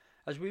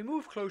As we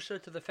move closer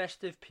to the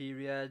festive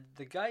period,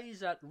 the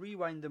guys at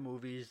Rewind the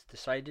Movies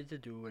decided to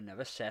do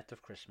another set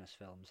of Christmas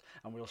films,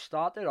 and we'll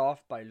start it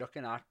off by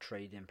looking at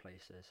Trading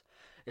Places.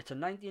 It's a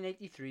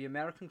 1983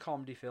 American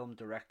comedy film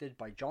directed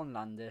by John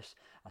Landis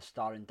and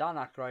starring Dan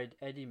Aykroyd,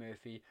 Eddie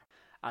Murphy,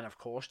 and of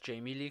course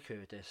Jamie Lee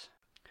Curtis.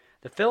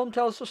 The film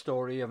tells the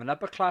story of an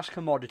upper-class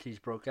commodities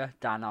broker,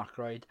 Dan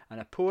Aykroyd, and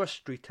a poor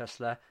street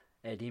hustler,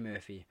 Eddie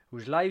Murphy,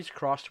 whose lives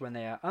cross when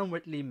they are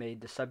unwittingly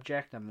made the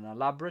subject of an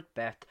elaborate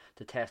bet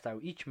to test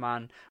how each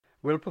man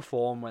will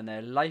perform when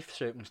their life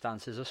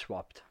circumstances are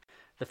swapped.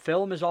 The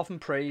film is often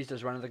praised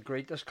as one of the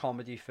greatest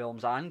comedy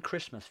films and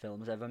Christmas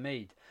films ever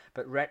made,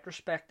 but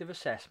retrospective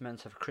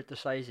assessments have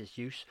criticised its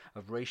use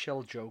of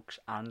racial jokes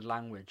and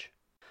language.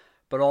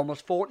 But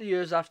almost 40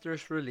 years after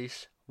its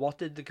release, what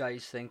did the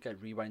guys think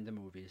at Rewind the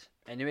Movies?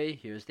 Anyway,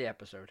 here's the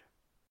episode.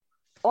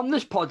 On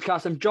this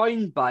podcast, I'm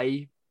joined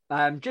by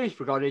James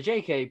Prigode,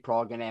 J.K.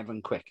 Prog, and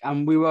Evan Quick.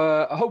 And we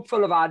were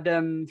hopeful of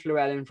Adam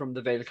Llewellyn from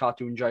the Vale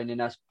Cartoon joining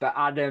us, but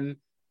Adam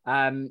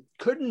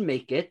couldn't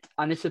make it.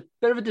 And it's a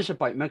bit of a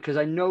disappointment because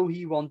I know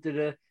he wanted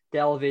to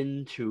delve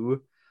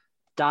into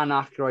Dan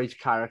Aykroyd's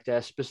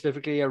character,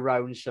 specifically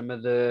around some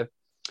of the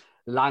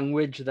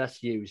language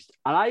that's used.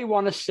 And I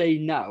want to say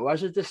now,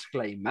 as a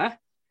disclaimer,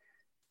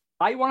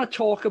 I want to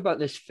talk about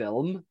this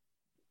film,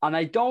 and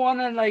I don't want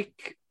to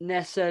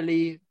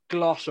necessarily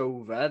gloss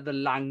over the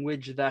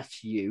language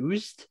that's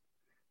used,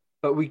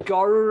 but we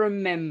got to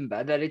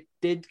remember that it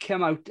did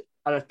come out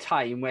at a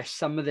time where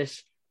some of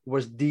this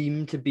was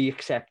deemed to be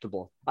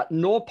acceptable. At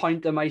no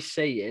point am I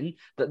saying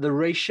that the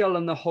racial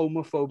and the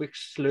homophobic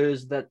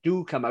slurs that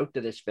do come out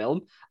of this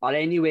film are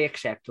anyway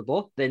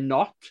acceptable. They're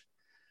not.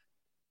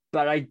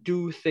 But I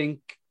do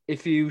think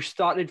if you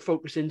started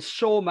focusing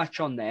so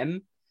much on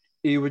them,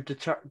 you would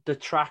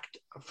detract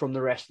from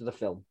the rest of the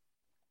film.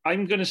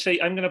 I'm going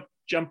to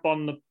jump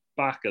on the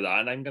back of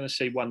that, and I'm going to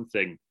say one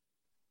thing.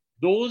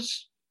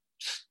 Those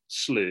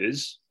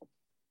slurs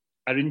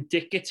are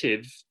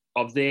indicative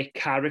of their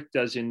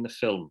characters in the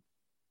film.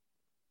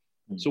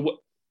 So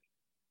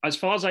as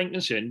far as I'm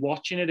concerned,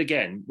 watching it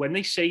again, when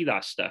they say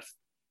that stuff,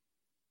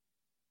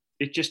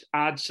 it just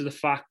adds to the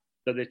fact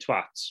that they're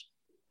twats.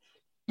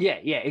 Yeah,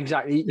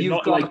 exactly. They're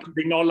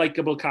not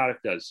likable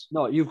characters.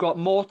 No, you've got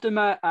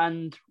Mortimer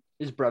and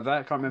his brother,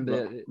 I can't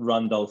remember.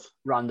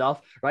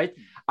 Randolph, right?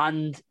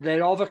 And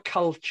they're of a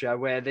culture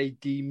where they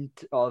deemed,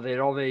 or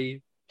they're of a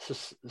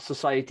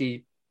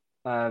society,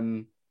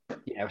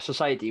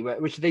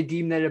 which they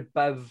deem they're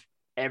above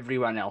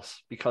everyone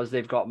else because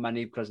they've got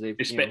money, because they've...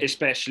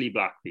 Especially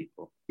black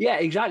people. Yeah,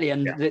 exactly.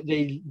 And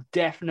they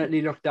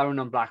definitely look down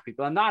on black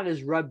people. And that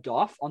is rubbed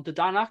off onto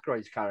Dan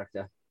Aykroyd's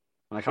character.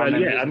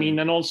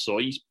 And also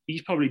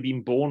he's probably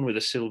been born with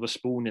a silver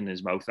spoon in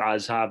his mouth,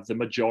 as have the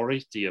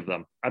majority of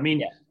them. I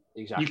mean... Yeah.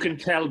 Exactly. You can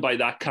tell by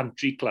that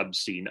country club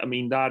scene. I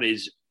mean, that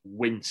is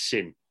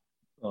wincing.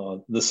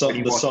 The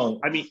song.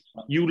 I mean,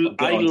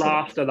 I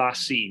laughed at that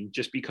scene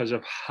just because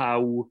of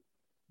how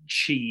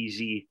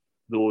cheesy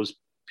those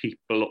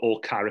people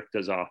or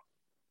characters are.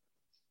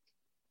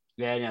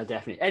 Yeah, no,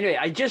 definitely. Anyway,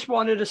 I just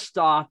wanted to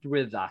start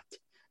with that.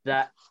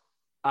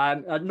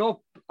 I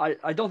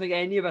don't think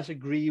any of us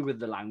agree with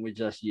the language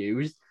that's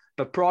used,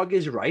 but Prog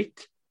is right.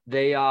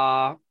 They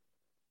are,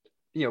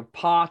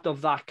 part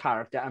of that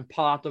character and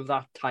part of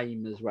that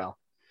time as well.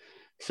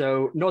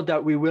 So no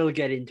doubt we will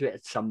get into it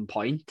at some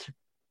point,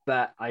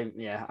 but I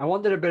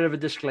wanted a bit of a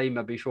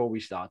disclaimer before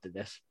we started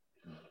this.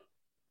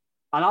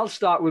 And I'll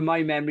start with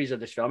my memories of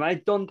this film. I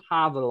don't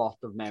have a lot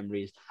of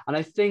memories. And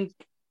I think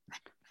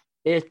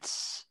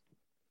it's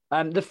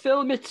the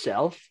film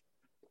itself.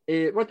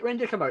 When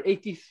did it come out?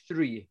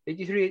 83,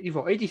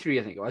 84, 83,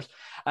 I think it was.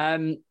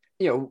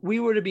 We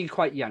would have been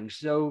quite young.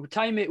 So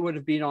time it would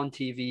have been on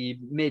TV,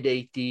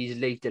 mid-80s,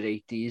 later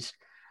 80s.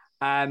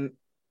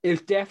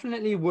 It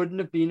definitely wouldn't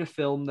have been a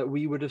film that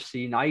we would have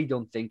seen, I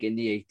don't think, in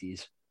the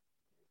 80s.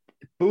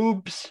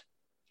 Boobs,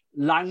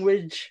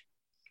 language,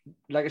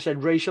 like I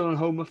said, racial and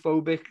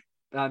homophobic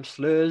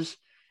slurs.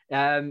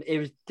 It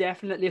was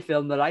definitely a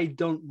film that I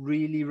don't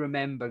really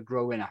remember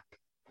growing up.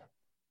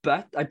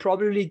 But I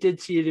probably did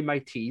see it in my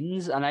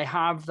teens, and I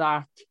have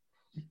that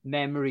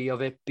memory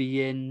of it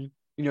being...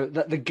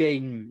 the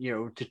game,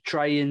 to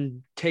try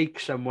and take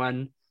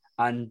someone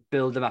and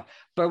build them up.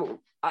 But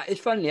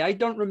it's funny, I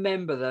don't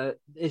remember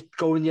it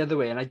going the other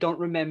way, and I don't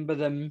remember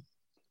them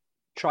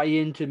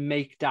trying to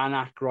make Dan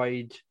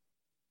Aykroyd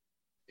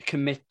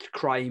commit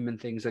crime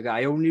and things like that.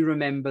 I only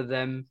remember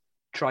them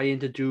trying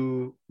to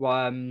do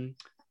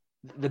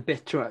the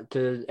bit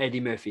to Eddie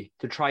Murphy,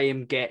 to try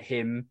and get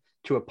him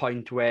to a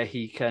point where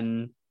he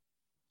can,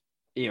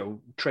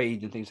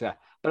 trade and things like that.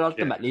 But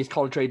ultimately, it's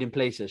called Trading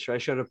Places, so I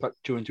should have put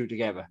two and two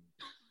together.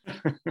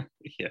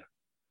 Yeah.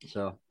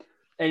 So,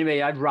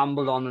 anyway, I've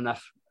rambled on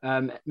enough.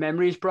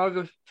 Memories,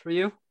 Prog, for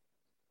you?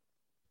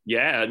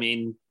 Yeah, I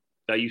mean,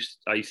 I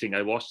think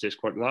I watched this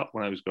quite a lot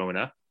when I was growing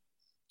up.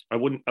 I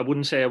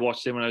wouldn't say I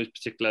watched it when I was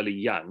particularly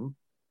young,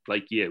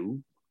 like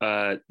you.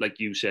 Like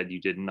you said,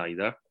 you didn't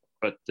either.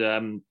 But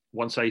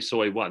once I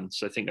saw it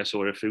once, I think I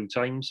saw it a few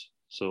times.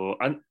 So,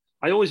 and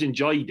I always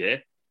enjoyed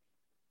it.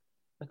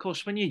 Of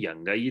course, when you're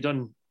younger, you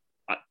don't.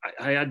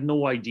 I had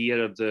no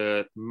idea of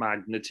the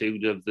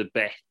magnitude of the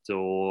bet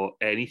or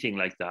anything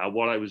like that.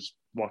 What I was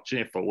watching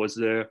it for was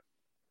the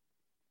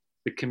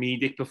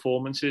comedic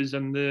performances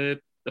and the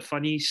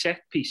funny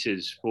set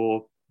pieces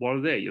for what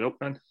are they, you know,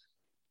 man.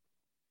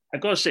 I've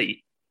got to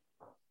say,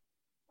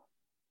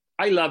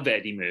 I love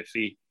Eddie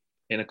Murphy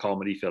in a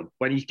comedy film.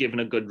 When he's given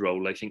a good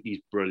role, I think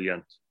he's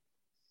brilliant.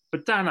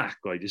 But Dan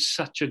Aykroyd is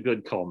such a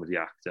good comedy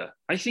actor.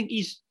 I think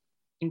he's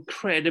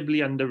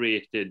incredibly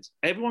underrated.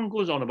 Everyone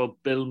goes on about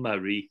Bill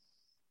Murray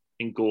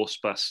in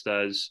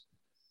Ghostbusters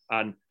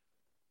and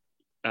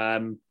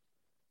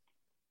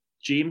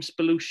James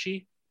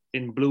Belushi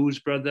in Blues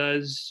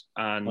Brothers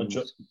and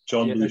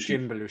John Belushi.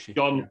 Jim Belushi.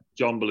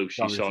 John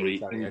Belushi, sorry.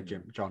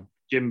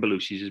 Jim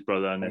Belushi's his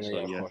brother. And Of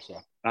course,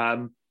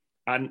 yeah.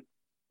 And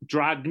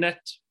Dragnet,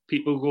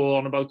 people go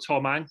on about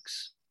Tom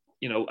Hanks,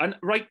 you know, and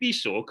rightly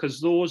so, because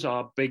those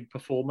are big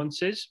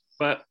performances.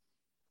 But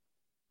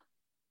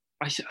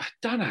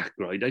Dan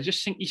Aykroyd, I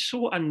just think he's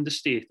so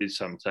understated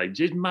sometimes.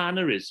 His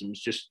mannerisms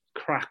just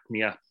crack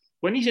me up.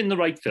 When he's in the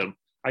right film,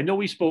 I know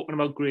we've spoken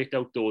about Great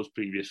Outdoors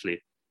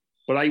previously,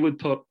 but I would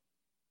put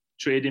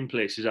Trading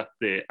Places up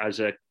there as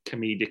a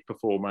comedic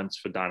performance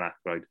for Dan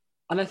Aykroyd.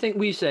 And I think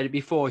we said it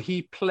before,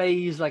 he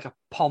plays like a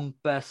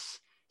pompous,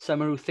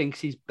 someone who thinks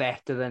he's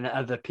better than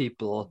other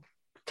people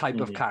type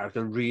of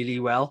character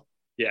really well.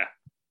 Yeah.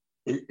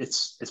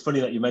 It's funny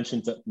that you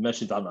mentioned Dan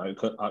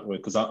Aykroyd,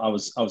 because I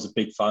was a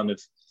big fan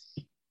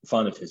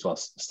of his, well,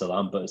 still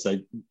am, but it's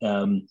like,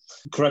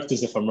 correct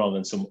us if I'm wrong,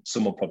 and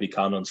someone probably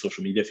can on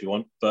social media if you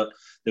want, but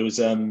there was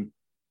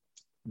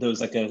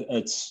like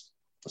a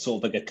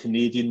sort of like a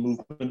Canadian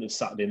movement of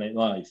Saturday Night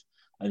Live,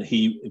 and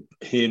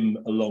him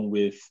along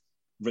with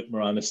Rick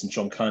Moranis and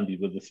John Candy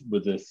were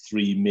the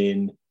three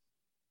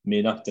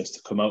main actors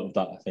to come out of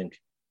that, I think.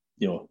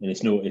 You know, and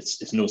it's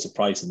no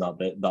surprise in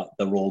that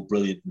they're all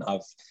brilliant and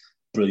have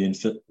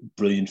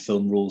brilliant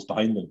film roles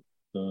behind them.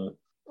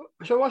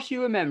 So what's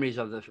your memories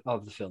of the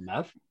film,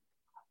 Ev?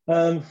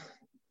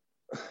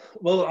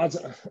 Well, I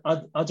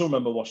don't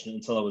remember watching it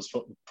until I was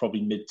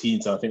probably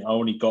mid-teens. I think I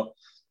only got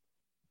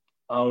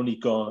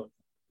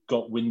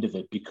wind of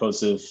it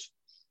because of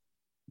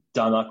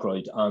Dan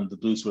Aykroyd and the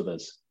Blues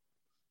Brothers,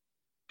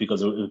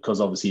 because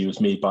obviously he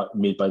was made by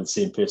the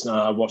same person.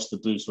 I watched the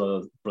Blues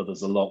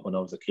Brothers a lot when I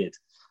was a kid.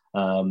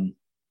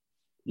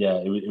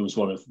 It was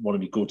one of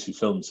my go-to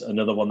films.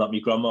 Another one that my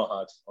grandma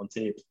had on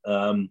tape.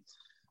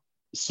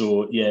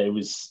 So yeah,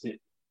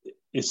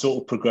 it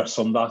sort of progressed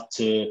from that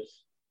to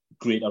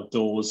Great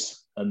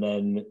Outdoors, and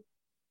then,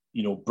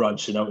 you know,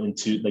 branching out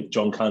into like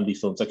John Candy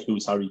films like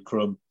Who's Harry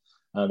Crumb,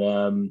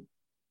 and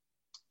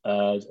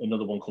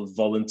another one called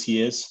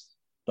Volunteers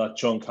that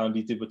John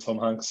Candy did with Tom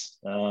Hanks,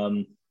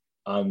 and,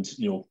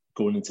 you know,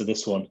 going into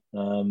this one,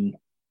 and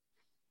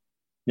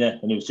it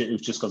was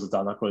just because of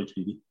Dan Aykroyd,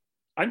 really.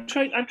 I'm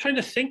trying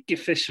to think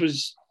if this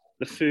was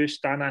the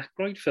first Dan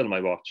Aykroyd film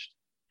I watched,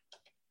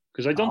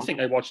 because I don't think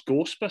I watched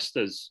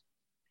Ghostbusters.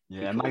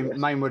 Yeah,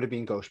 mine would have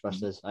been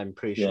Ghostbusters. I'm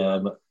pretty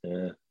sure.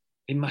 Yeah.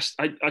 It must.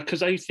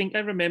 Because I think I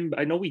remember.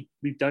 I know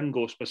we've done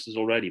Ghostbusters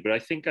already, but I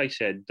think I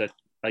said that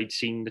I'd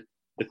seen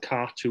the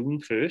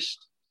cartoon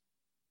first.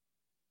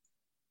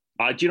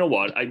 Do you know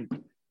what? I'm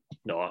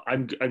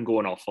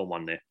going off on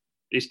one there.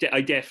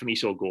 I definitely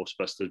saw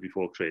Ghostbusters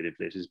before Trading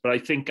Places, but I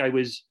think I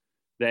was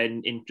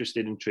then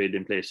interested in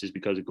Trading Places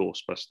because of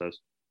Ghostbusters.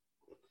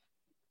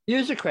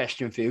 Here's a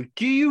question for you.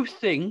 Do you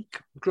think,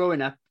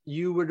 growing up,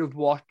 you would have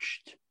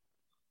watched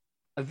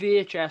a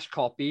VHS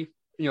copy,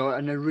 you know,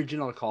 an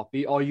original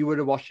copy, or you would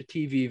have watched a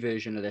TV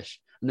version of this?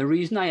 And the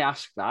reason I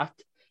ask that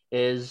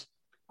is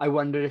I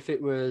wonder if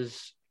it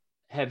was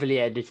heavily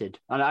edited.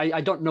 And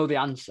I don't know the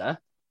answer,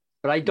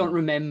 but I don't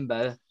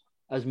remember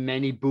as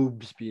many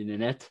boobs being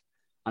in it.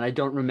 And I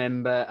don't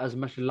remember as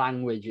much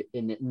language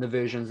in it in the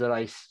versions that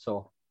I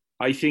saw.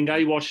 I think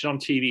I watched it on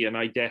TV, and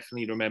I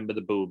definitely remember the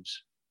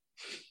boobs.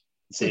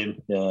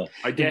 Same, yeah.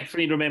 I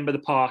definitely remember the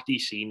party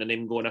scene and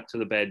him going up to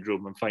the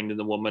bedroom and finding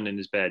the woman in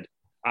his bed.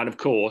 And of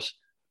course,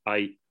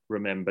 I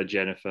remember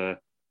Jamie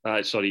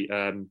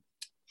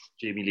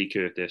Lee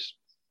Curtis.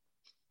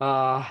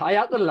 I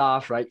had to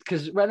laugh, right?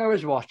 Because when I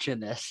was watching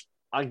this,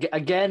 I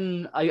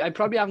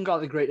probably haven't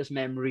got the greatest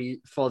memory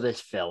for this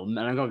film,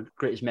 and I've got the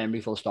greatest memory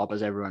full stop,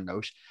 as everyone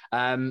knows.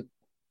 And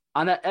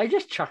I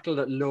just chuckled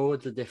at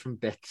loads of different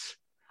bits.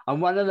 And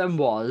one of them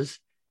was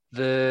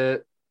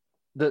the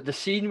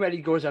scene where he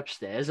goes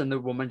upstairs and the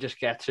woman just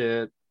gets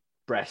her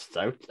breasts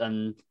out,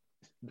 and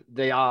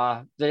they're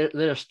a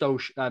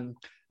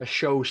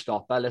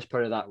showstopper. Let's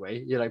put it that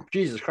way. You're like,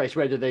 Jesus Christ,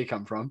 where did they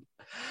come from?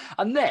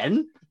 And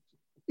then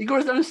he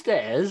goes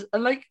downstairs,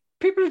 and like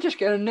people are just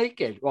getting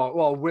naked,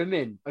 well,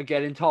 women are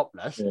getting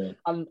topless. Yeah.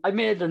 And I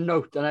made a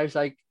note, and I was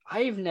like,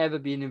 I've never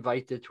been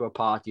invited to a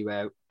party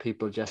where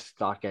people just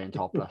start getting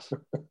topless.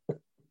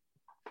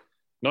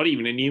 Not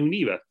even in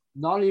uni, but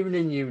not even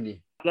in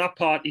uni. That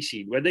party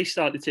scene where they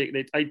started taking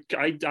it,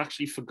 I'd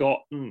actually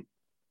forgotten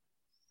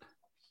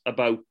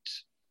about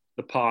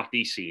the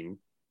party scene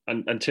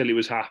and until it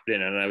was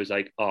happening, and I was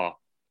like, oh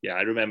yeah,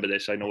 I remember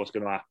this. I know what's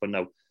going to happen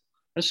now.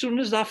 As soon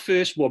as that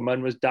first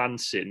woman was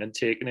dancing and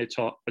taking her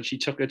top, and she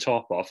took her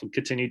top off and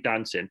continued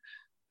dancing,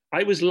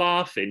 I was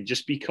laughing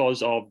just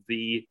because of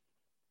the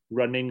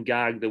running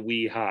gag that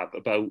we have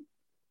about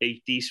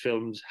 80s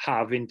films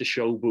having to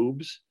show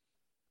boobs.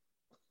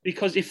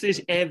 Because if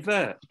there's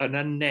ever an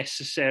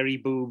unnecessary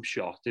boob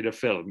shot in a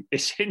film,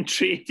 it's in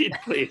Trading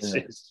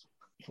Places.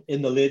 Yeah.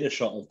 In the later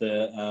shot of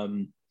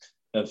the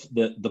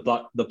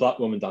black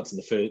woman dancing,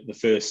 the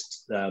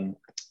first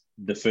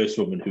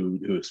woman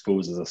who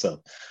exposes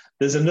herself,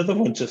 there's another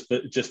one just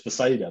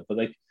beside her, but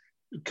like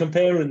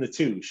comparing the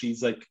two,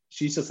 she's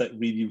just like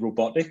really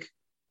robotic,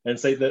 and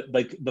it's like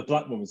the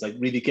black woman's like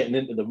really getting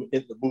into the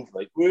movement,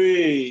 like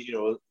way,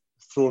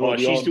 throwing all the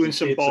she's arms doing and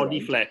some shapes body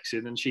around.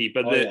 flexing, and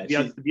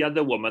the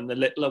other woman, the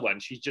littler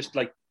one, she's just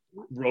like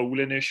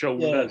rolling her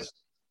shoulders.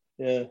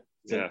 Yeah.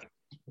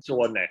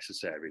 So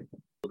unnecessary.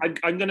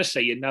 I'm gonna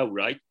say it now,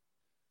 right?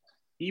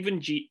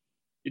 Even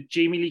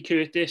Jamie Lee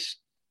Curtis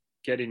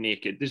getting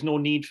naked, there's no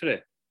need for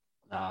it.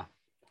 Nah.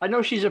 I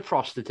know she's a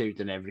prostitute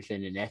and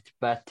everything in it,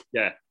 but...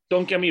 Yeah,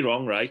 don't get me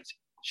wrong, right?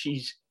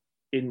 She's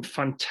in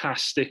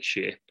fantastic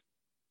shape,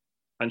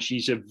 and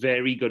she's a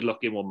very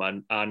good-looking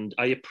woman, and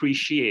I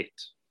appreciate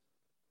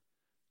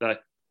that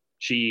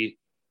she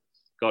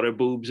got her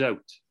boobs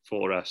out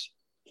for us.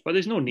 But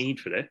there's no need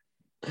for it.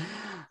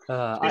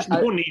 There's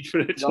no need for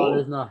it at all.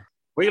 There's not.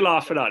 What are you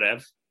laughing at,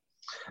 Ev?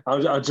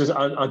 I'm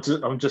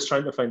just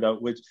trying to find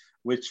out which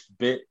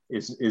bit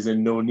is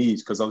in no need,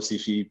 because obviously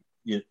she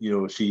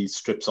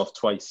strips off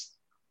twice.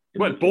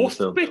 Well, both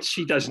bits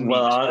she doesn't.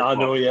 Well, I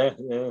know, yeah.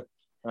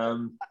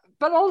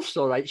 But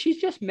also, right,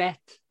 she's just met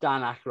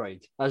Dan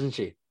Aykroyd, hasn't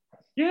she?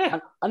 Yeah,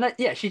 and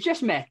she's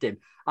just met him,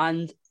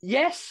 and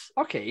yes,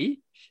 okay,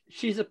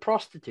 she's a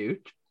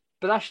prostitute,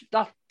 but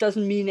that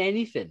doesn't mean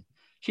anything.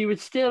 She would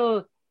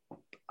still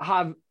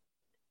have.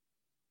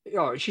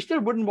 She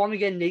still wouldn't want to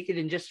get naked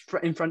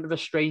in front of a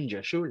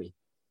stranger, surely.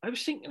 I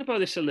was thinking about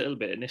this a little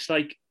bit, and it's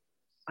like,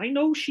 I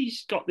know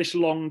she's got this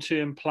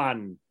long-term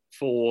plan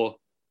for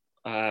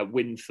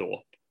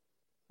Winthorpe.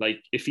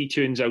 Like, if he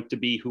turns out to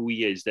be who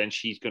he is, then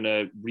she's going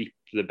to reap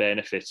the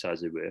benefits,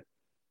 as it were.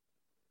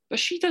 But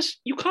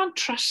you can't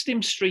trust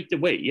him straight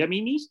away. I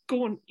mean, he's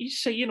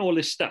saying all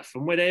this stuff,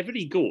 and wherever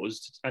he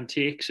goes and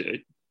takes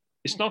it,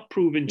 it's not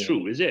proven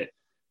true, is it?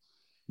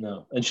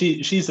 No, and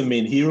she's the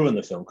main hero in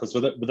the film, because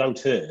without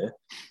her,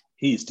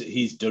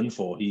 he's done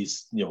for.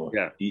 He's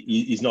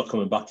he's not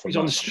coming back from. He's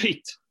on the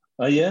street.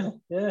 Yeah.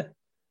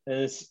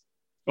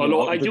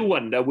 Although I do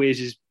wonder where's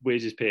his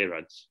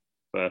parents,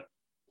 but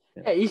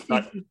he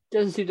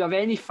doesn't seem to have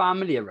any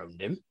family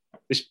around him.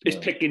 It's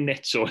picking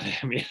nits on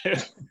him.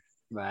 Yeah.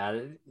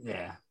 Well,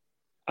 yeah.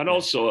 And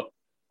also,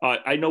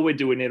 I know we're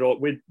doing it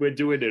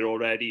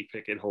already,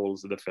 picking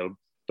holes in the film,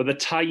 but the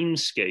time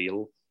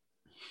scale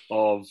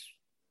of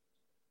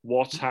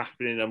what's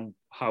happening and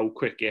how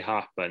quick it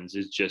happens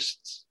is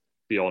just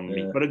beyond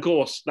me. But of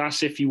course,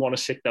 that's if you want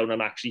to sit down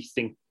and actually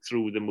think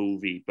through the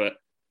movie. But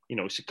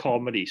it's a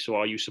comedy, so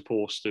are you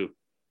supposed to?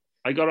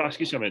 I got to ask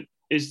you something.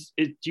 Do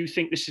you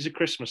think this is a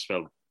Christmas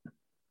film?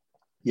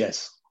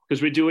 Yes.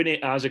 Because we're doing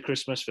it as a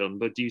Christmas film,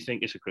 but do you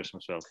think it's a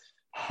Christmas film?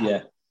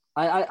 Yeah.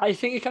 I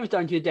think it comes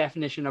down to your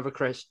definition of a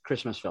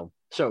Christmas film.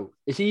 So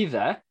it's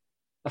either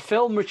a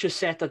film which is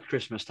set at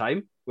Christmas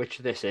time, which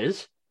this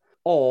is,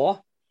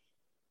 or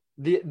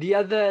the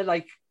other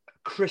like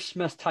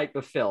Christmas type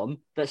of film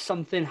that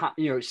something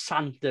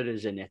Santa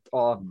is in it,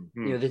 or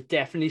there's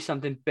definitely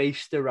something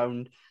based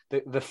around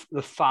the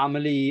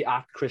family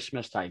at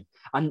Christmas time,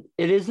 and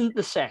it isn't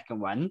the second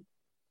one,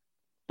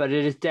 but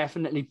it is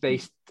definitely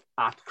based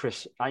at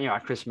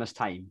Christmas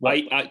time.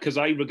 Because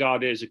I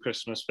regard it as a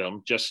Christmas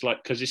film, just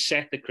like because it's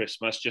set at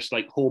Christmas, just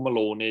like Home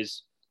Alone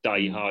is,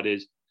 Die Hard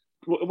is.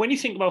 When you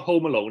think about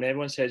Home Alone,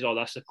 everyone says, "Oh,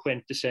 that's a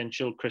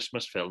quintessential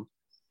Christmas film."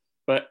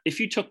 But if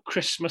you took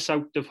Christmas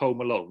out of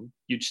Home Alone,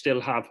 you'd still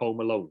have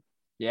Home Alone.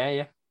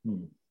 Yeah.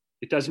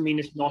 It doesn't mean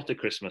it's not a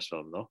Christmas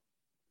film, though.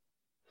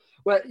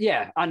 Well,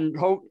 yeah, and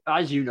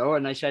as you know,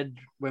 and I said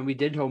when we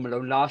did Home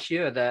Alone last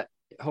year, that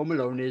Home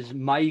Alone is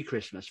my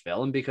Christmas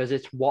film because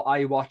it's what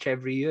I watch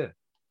every year.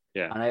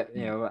 Yeah.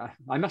 And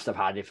I must have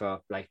had it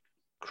for like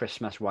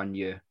Christmas one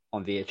year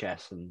on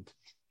VHS and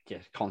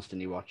just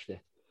constantly watched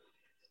it.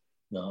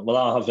 No, well,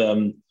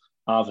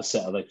 I have a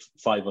set of like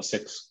 5 or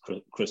 6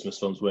 Christmas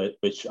films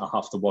which I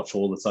have to watch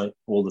all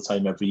the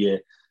time every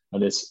year,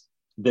 and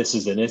this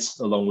is in it,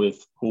 along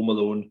with Home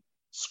Alone,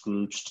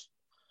 Scrooged,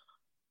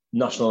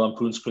 National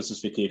Lampoon's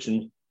Christmas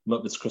Vacation,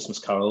 Muppets Christmas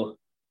Carol,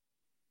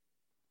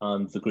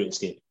 and The Great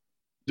Escape.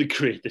 The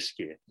Great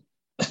Escape.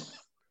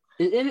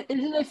 Isn't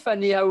it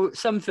funny how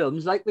some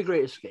films, like The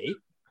Great Escape,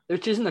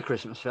 which isn't a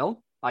Christmas film,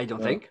 I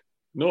don't think.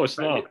 No, it's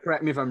not.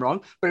 Correct me if I'm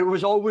wrong, but it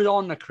was always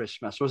on at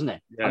Christmas, wasn't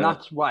it? Yeah. And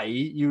that's why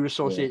you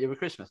associate it with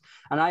Christmas.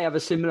 And I have a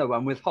similar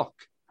one with Hook.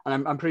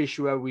 And I'm pretty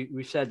sure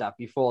we said that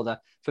before,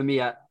 that for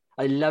me, I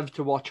love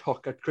to watch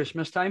Hook at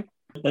Christmas time.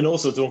 And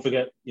also, don't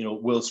forget,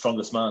 World's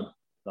Strongest Man.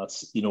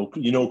 That's,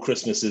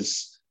 Christmas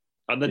is...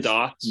 And the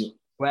darts.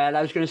 Well,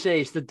 I was going to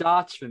say it's the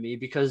darts for me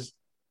because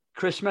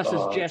Christmas is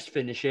Oh, just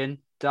finishing.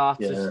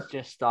 Darts yeah, is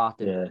just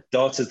starting. yeah.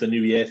 Darts is the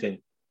New Year thing.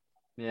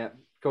 Yeah,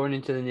 going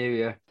into the new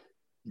year.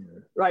 Yeah.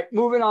 Right,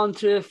 moving on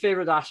to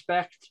favourite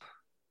aspect.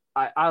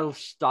 I'll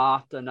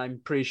start, and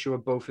I'm pretty sure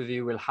both of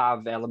you will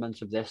have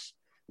elements of this.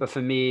 But for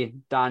me,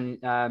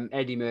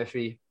 Eddie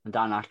Murphy and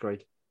Dan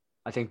Aykroyd,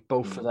 I think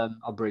both of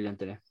them are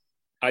brilliant in it.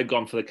 I've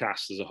gone for the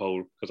cast as a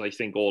whole because I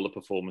think all the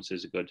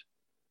performances are good.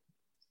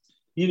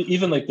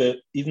 Even like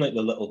the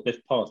little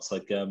bit parts,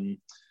 like the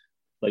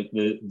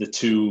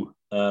two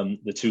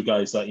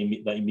guys that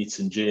he meets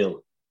in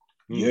jail.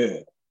 Yeah.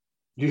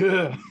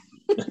 Yeah.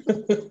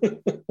 Do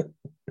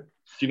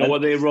you know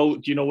what they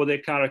wrote? Do you know what their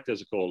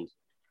characters are called?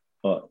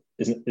 Oh,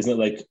 isn't it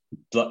like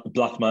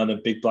black man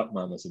and big black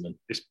man or something?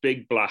 This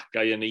big black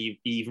guy and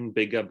even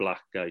bigger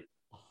black guy.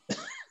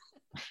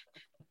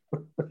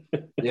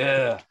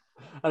 Yeah.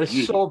 And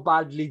it's so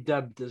badly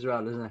dubbed as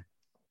well, isn't it?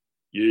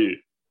 Yeah.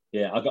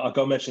 Yeah, I got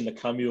to mention the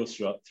cameos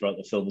throughout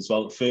the film as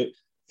well.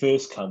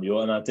 First cameo,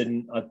 and I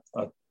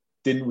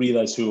didn't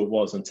realize who it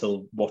was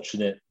until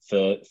watching it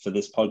for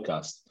this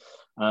podcast.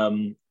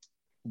 One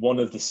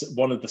of the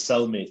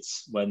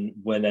cellmates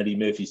when Eddie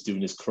Murphy's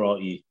doing his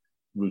karate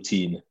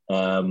routine.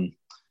 And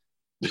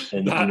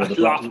I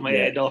laughed my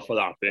head off of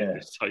that bit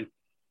this time.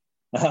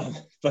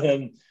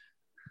 But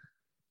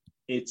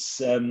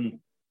it's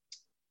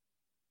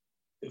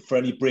for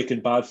any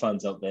Breaking Bad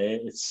fans out there,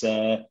 it's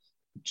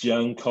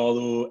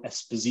Giancarlo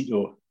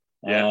Esposito,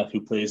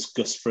 who plays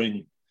Gus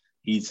Fring.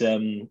 He's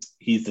the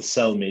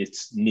cellmate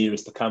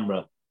nearest the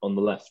camera on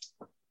the left.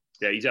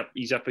 Yeah,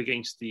 he's up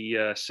against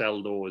the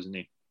cell door, isn't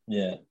he?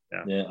 Yeah.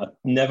 I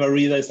never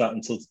realised that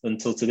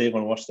until today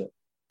when I watched it.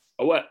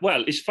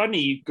 Well, it's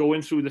funny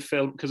going through the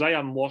film because I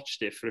haven't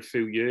watched it for a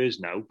few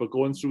years now, but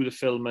going through the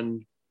film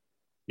and,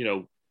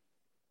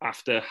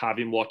 after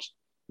having watched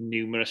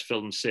numerous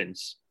films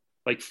since,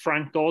 like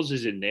Frank Oz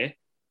is in there.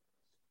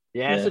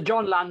 Yeah, it's a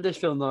John Landis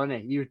film, though, isn't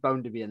it? He was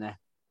bound to be in there.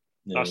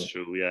 Yeah, That's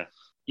true, yeah.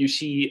 You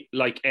see,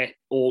 like,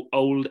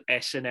 old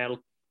SNL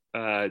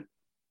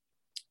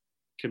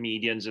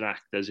comedians and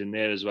actors in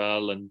there as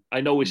well. And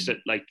I know it's an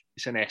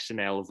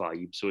SNL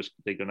vibe, so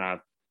they're going to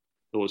have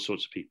those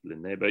sorts of people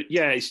in there. But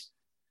yeah,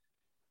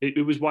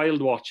 it was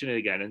wild watching it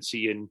again and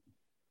seeing.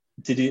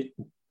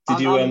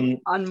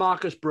 And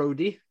Marcus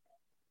Brody.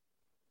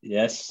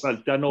 Yes. Well,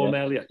 Dan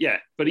O'Malley,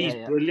 but he's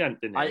brilliant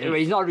in it.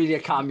 He's not really a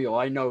cameo.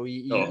 I know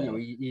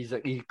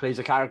he plays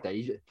a character.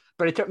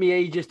 But it took me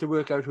ages to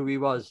work out who he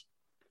was.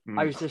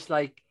 I was just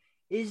like,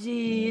 is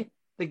he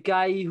the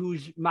guy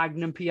who's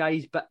Magnum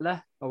PI's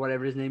butler or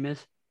whatever his name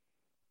is?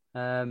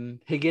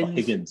 Higgins.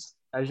 Higgins.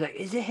 I was like,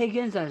 is it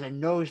Higgins? And I was like,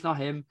 no, it's not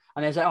him.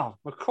 And I was like, oh,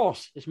 of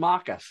course, it's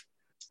Marcus.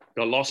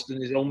 Got lost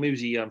in his own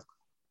museum.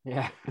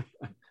 Yeah.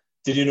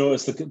 Did you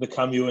notice the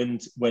cameo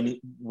and when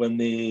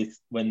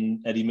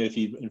Eddie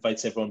Murphy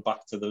invites everyone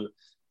back to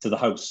the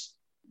house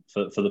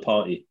for the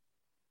party?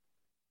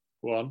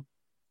 Go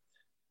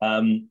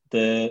on.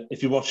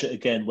 If you watch it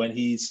again, when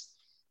he's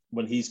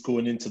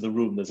going into the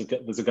room, there's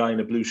a guy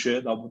in a blue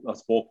shirt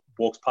that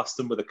walks past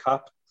him with a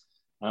cap.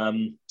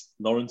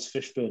 Lawrence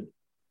Fishburne.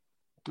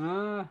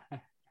 All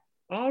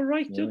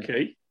right. Yeah.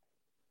 Okay.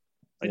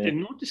 I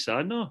didn't notice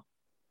that. No.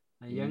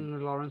 A young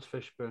Lawrence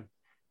Fishburne.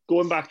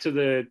 Going back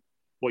to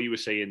what you were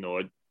saying,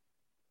 though,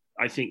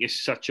 I think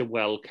it's such a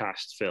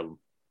well-cast film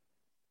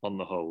on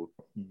the whole.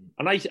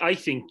 And I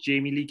think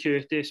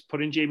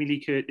putting Jamie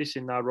Lee Curtis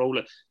in that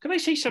role. Can I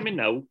say something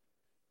now?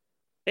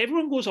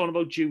 Everyone goes on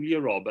about Julia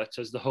Roberts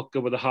as the hooker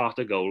with a heart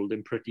of gold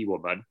in Pretty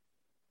Woman.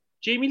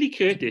 Jamie Lee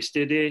Curtis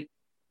did it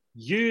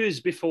years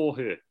before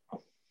her.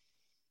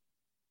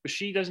 But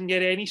she doesn't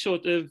get any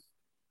sort of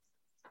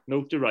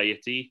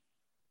notoriety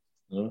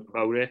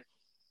about it.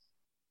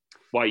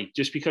 Why?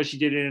 Just because she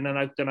did it in an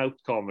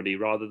out-and-out comedy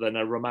rather than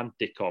a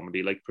romantic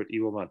comedy like Pretty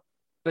Woman.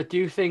 But do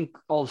you think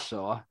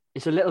also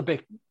it's a little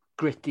bit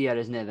grittier,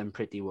 isn't it, than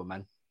Pretty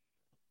Woman?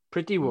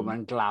 Pretty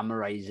Woman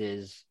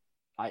glamorizes,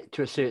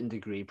 to a certain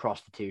degree,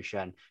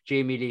 prostitution.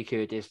 Jamie Lee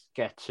Curtis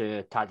gets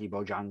her Taddy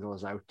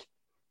Bojangles out,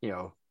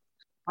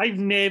 I've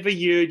never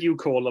heard you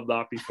call them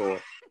that before.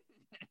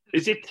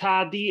 Is it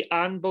Taddy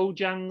and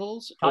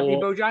Bojangles? Taddy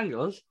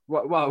Bojangles?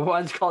 Well,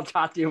 one's called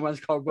Taddy and one's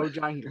called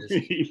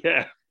Bojangles.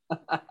 Yeah.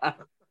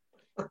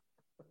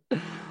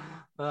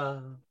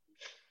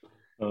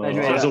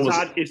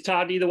 Anyway, is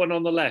Taddy the one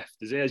on the left?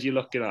 Is it as you're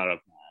looking at him?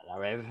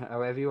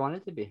 However you want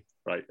it to be.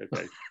 Right,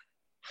 okay.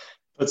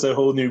 That's a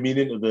whole new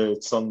meaning to the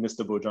song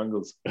Mr.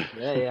 Bojangles.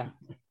 Yeah.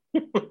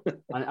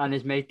 and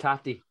his mate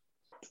Tati.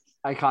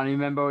 I can't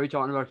remember what we're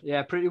talking about.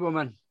 Yeah, Pretty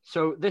Woman.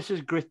 So this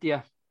is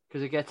grittier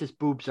because it gets its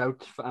boobs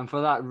out. And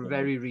for that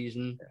very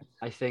reason,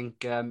 I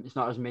think it's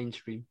not as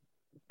mainstream.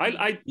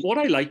 What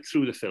I like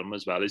through the film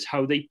as well is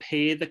how they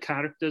pay the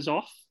characters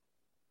off.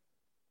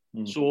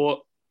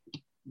 So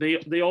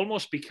they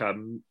almost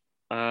become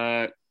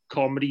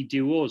comedy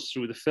duos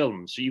through the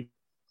film. So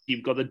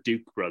you've got the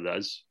Duke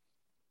brothers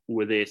who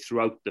are there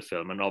throughout the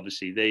film, and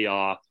obviously they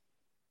are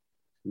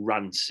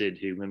rancid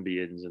human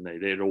beings and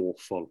they're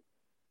awful.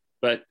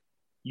 But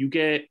you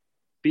get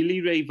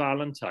Billy Ray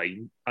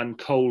Valentine and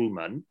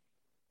Coleman,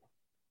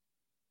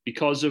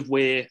 because of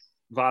where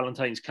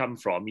Valentine's come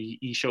from,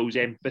 he shows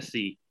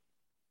empathy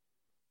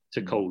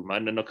to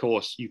Coleman. And of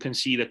course, you can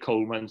see that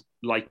Coleman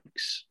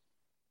likes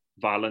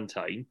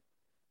Valentine.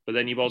 But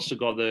then you've also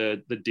got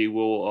the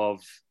duo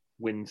of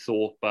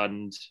Winthorpe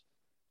and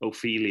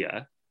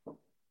Ophelia.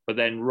 But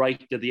then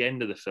right at the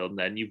end of the film,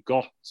 then you've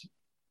got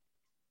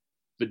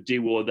the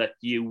duo that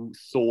you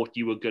thought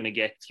you were going to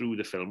get through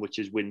the film, which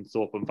is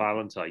Winthorpe and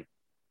Valentine.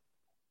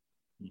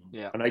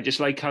 Yeah. And I just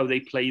like how they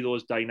play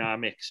those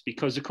dynamics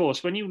because, of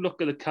course, when you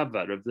look at the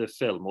cover of the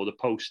film or the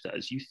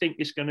posters, you think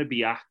it's going to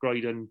be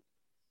Aykroyd and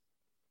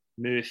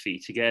Murphy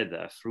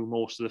together through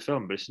most of the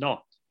film, but it's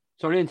not.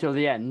 It's only until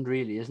the end,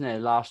 really, isn't it?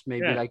 Last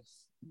maybe like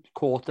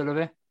quarter of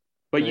it.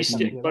 But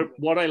but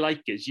what I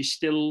like is you're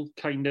still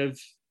kind of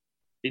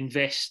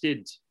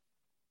invested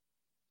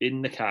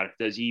in the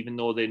characters, even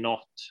though they're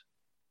not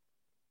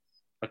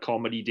a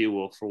comedy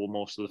duo for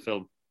most of the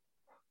film.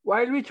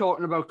 While we're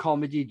talking about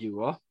comedy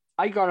duo,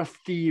 I got a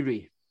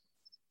theory,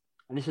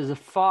 and this is a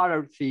far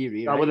out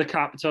theory. Right? With a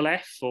capital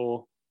F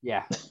or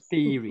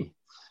theory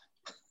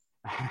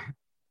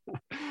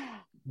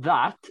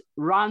that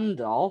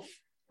Randolph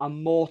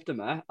and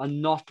Mortimer are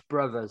not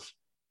brothers,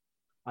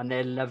 and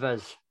they're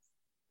lovers.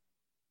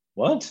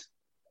 What?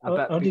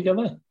 How do you get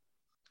that?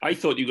 I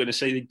thought you were going to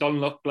say they don't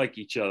look like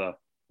each other.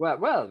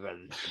 Well,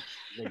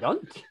 they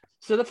don't.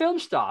 So the film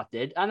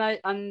started,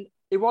 and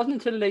it wasn't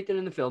until later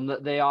in the film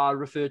that they are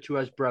referred to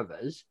as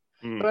brothers.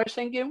 But I was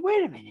thinking,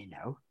 wait a minute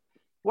now,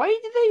 why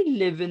do they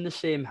live in the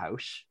same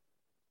house?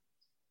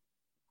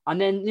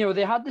 And then,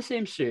 they had the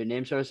same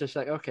surname, so I was just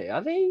like, okay,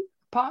 are they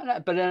part of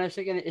that? But then I was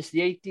thinking, it's the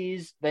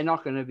 80s, they're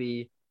not going to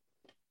be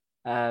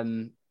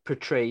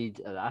portrayed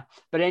as that.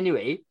 But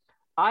anyway,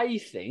 I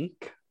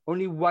think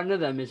only one of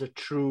them is a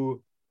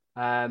true,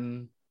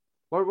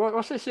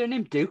 what's their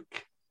surname?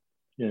 Duke?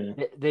 Yeah.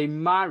 They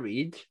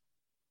married,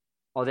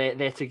 or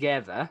they're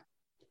together,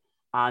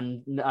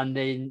 and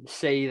they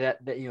say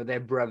that they're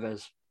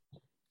brothers.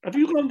 Have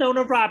you gone down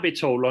a rabbit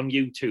hole on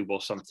YouTube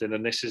or something,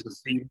 and this is the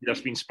theory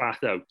that's been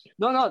spat out?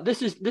 No,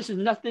 this is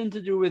nothing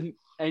to do with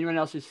anyone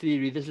else's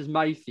theory. This is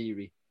my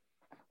theory.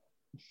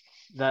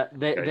 That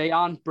they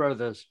aren't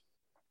brothers.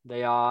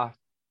 They are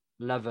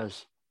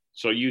lovers.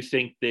 So you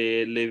think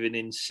they're living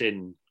in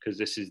sin because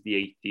this is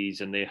the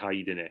 80s and they're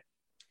hiding it?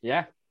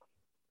 Yeah.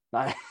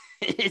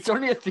 It's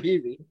only a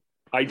theory.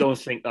 I don't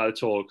think that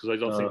at all because I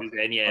don't think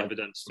there's any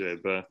evidence to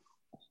it. But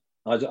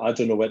I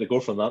don't know where to go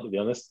from that, to be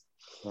honest.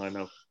 I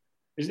know.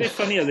 Isn't it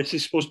funny how this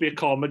is supposed to be a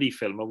comedy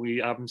film and we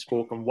haven't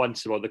spoken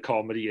once about the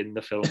comedy in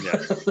the film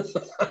yet?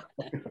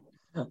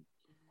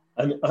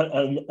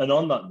 and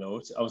on that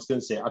note, I was going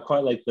to say I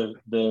quite like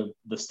the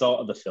start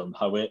of the film,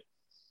 how it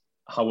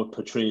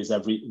portrays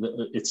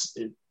it's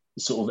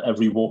sort of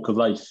every walk of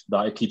life,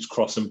 that it keeps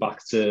crossing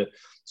back to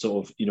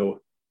sort of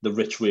the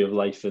rich way of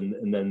life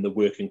and then the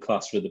working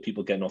class, where the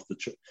people getting off the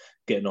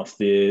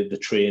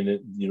train to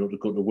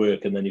go to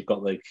work, and then you've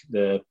got like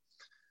the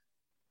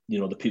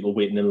people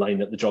waiting in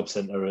line at the job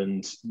centre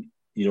and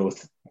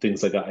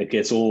things like that. It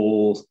gets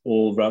all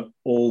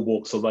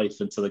walks of life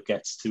until it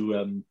gets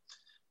to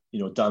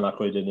Dan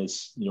Aykroyd in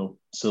his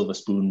silver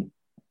spoon.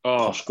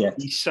 Oh,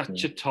 he's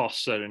such a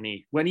tosser, isn't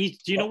he? When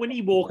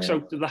he walks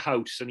out of the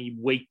house and he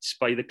waits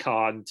by the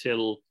car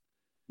until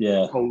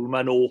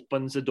Coleman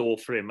opens the door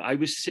for him. I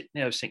was sitting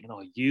there, I was thinking,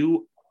 oh,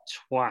 you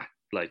twat,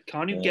 like,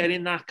 can't you get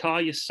in that car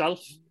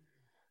yourself?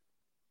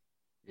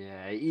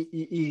 Yeah,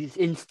 he's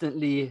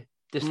instantly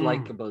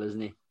dislikable,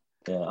 isn't he?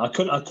 Yeah, I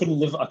couldn't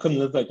live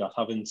like that,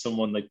 having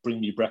someone like bring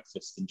me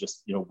breakfast and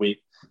just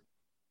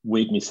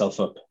wake myself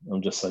up.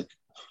 I'm just like,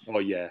 oh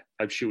yeah,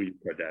 I'm sure you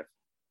could have.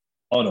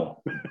 Oh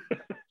no.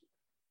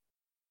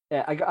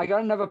 Yeah, I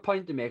got another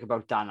point to make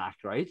about Dan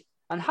Aykroyd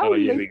and how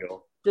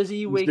does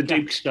he wake up? The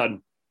Duke's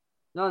done.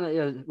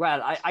 No,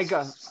 well, I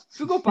got. If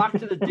we go back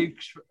to the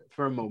Dukes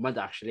for a moment,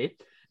 actually,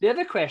 the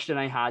other question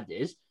I had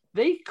is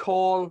they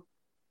call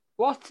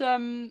what's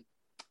their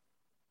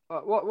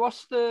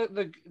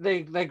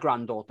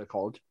granddaughter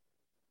called?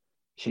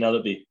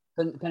 Penelope.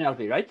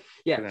 Penelope, right?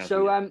 Yeah. Penelope.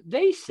 So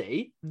they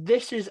say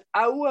this is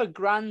our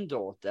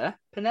granddaughter,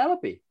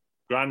 Penelope.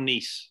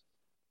 Grandniece.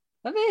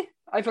 Are they?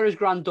 I thought it was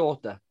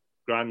granddaughter.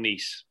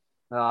 Grandniece.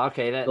 Oh,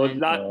 okay.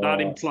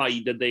 That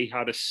implied that they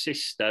had a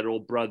sister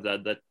or brother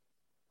that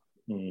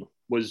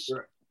was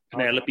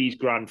Penelope's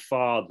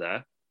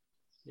grandfather.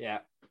 Yeah.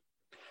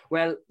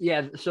 Well,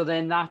 yeah. So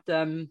then that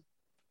bit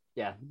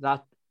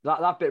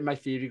of my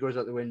theory goes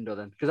out the window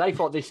then, because I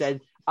thought they said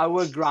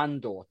our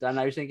granddaughter, and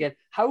I was thinking,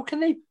 how can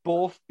they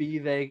both be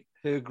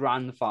her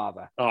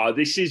grandfather? Oh,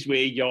 this is where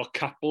your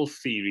couple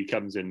theory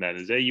comes in. Then,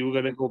 is it? You were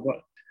going to go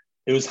back.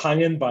 It was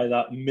hanging by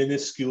that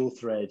minuscule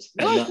thread,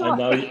 and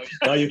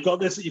now you've got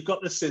this. You've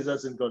got the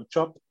scissors and gone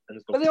chop.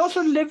 But they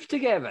also live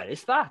together.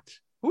 It's that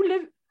who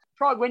live.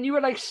 Frog, when you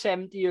were like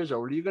 70 years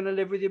old, are you going to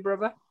live with your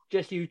brother?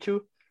 Just you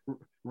two,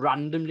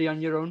 randomly on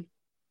your own?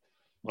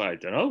 Well, I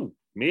don't know.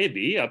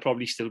 Maybe I'll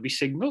probably still be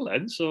single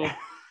then. So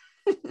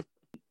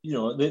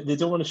they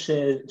don't want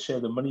to share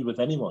the money with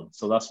anyone.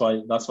 So that's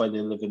why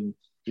they're living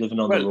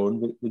on their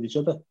own with each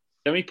other.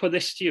 Let me put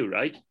this to you,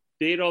 right?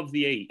 They're of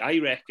the age, I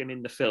reckon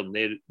in the film,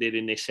 they're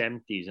in their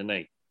 70s, aren't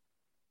they?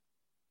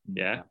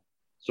 Yeah.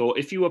 So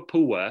if you were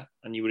poor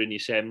and you were in your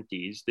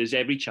 70s, there's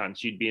every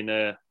chance you'd be in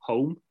a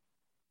home,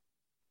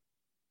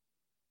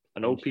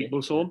 an old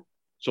people's home.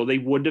 So they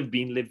would have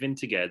been living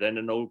together in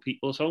an old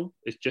people's home.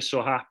 It just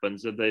so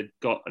happens that they've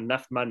got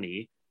enough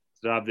money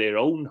to have their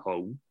own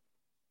home,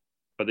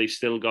 but they've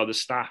still got the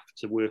staff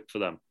to work for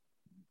them.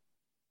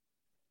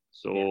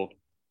 So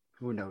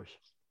who knows?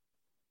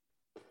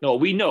 No,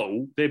 we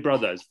know they're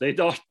brothers. They're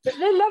not. They're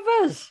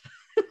lovers.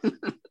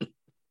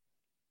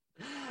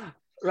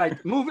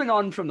 Right, moving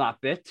on from that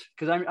bit,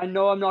 because I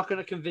know I'm not going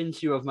to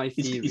convince you of my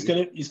theory. He's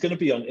going to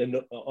be on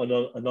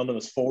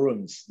anonymous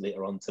forums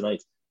later on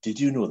tonight. Did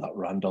you know that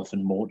Randolph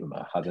and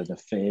Mortimer had an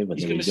affair when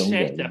they were younger? He's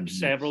going to set up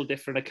several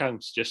different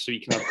accounts just so he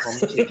can have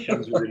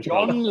conversations with him.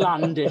 John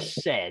Landis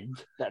said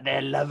that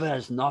they're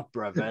lovers, not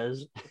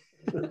brothers.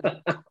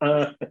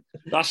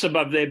 That's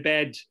above their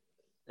bed.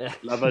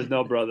 Lovers,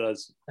 no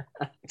brothers.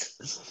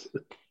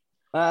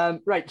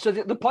 Right, so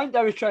the point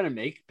I was trying to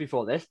make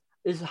before this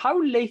is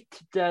how late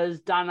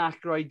does Dan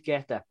Aykroyd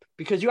get up?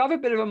 Because you have a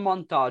bit of a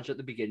montage at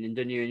the beginning,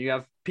 don't you? And you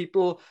have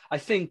people, I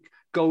think,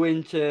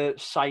 going to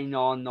sign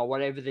on or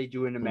whatever they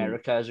do in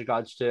America as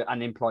regards to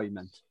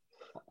unemployment.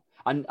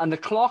 And the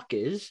clock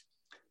is,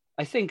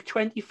 I think,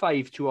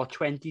 25 to or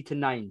 20 to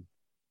 9.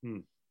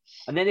 And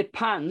then it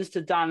pans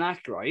to Dan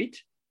Aykroyd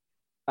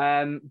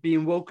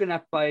being woken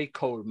up by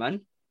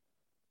Coleman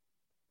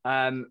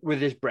with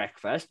his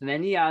breakfast. And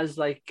then he has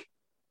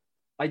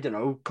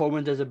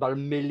Coleman does about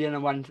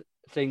 1,000,001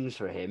 things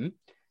for him.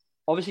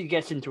 Obviously, he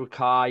gets into a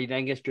car, he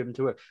then gets driven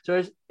to work.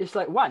 So it's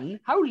like, one,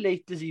 how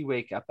late does he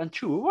wake up? And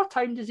two, what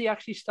time does he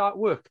actually start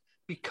work?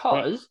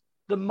 Because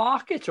the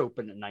market's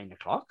open at 9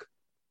 o'clock.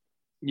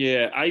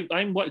 Yeah,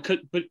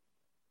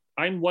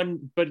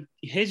 but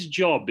his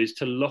job is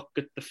to look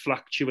at the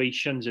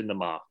fluctuations in the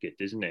market,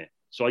 isn't it?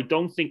 So I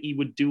don't think he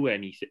would do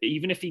anything.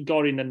 Even if he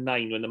got in at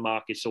 9 when the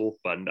market's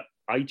opened,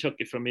 I took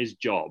it from his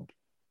job.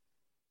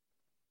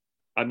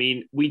 I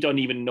mean, we don't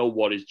even know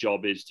what his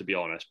job is, to be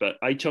honest, but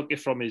I took it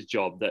from his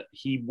job that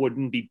he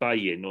wouldn't be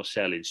buying or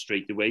selling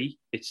straight away.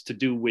 It's to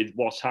do with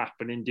what's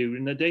happening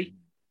during the day.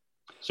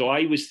 So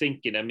I was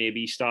thinking that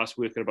maybe he starts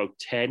working about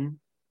 10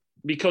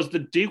 because the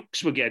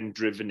Dukes were getting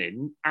driven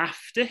in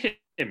after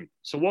him.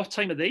 So what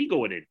time are they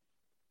going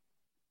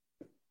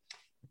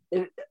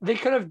in? They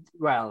could have,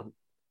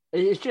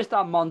 it's just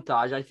that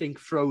montage, I think,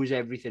 throws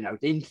everything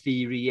out. In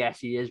theory,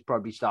 yes, he is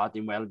probably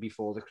starting well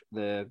before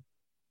the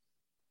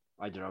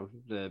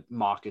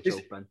market's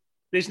open.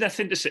 There's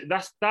nothing to say.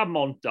 That's that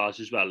montage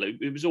as well.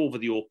 It was over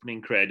the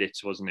opening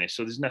credits, wasn't it?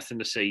 So there's nothing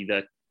to say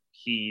that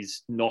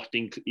he's not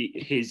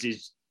his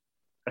is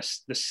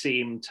the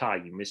same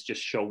time. It's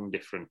just shown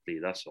differently.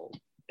 That's all.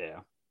 Yeah.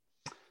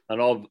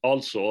 And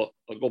also,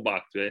 I'll go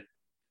back to it.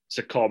 It's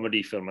a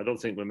comedy film. I don't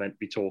think we're meant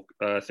to be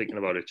thinking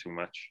about it too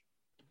much.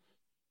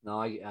 No,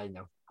 I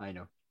know.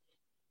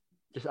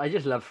 I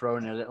just love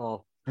throwing a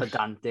little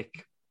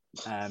pedantic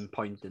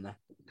point in there.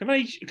 Can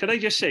I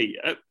just say,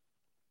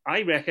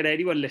 I reckon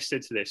anyone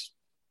listening to this,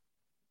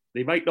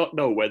 they might not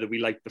know whether we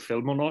like the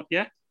film or not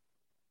yet.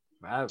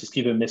 Wow. Just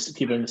keep it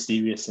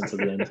mysterious until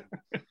the end.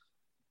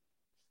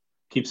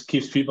 keeps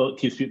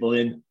people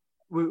in.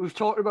 We've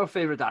talked about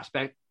favourite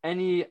aspect.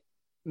 Any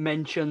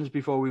mentions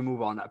before we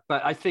move on?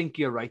 But I think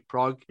you're right,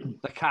 Prog.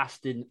 The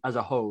casting as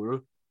a whole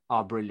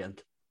are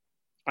brilliant.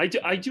 I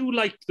do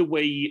like the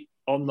way,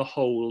 on the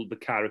whole, the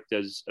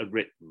characters are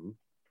written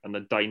and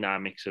the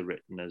dynamics are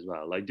written as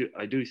well. I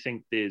do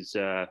think there's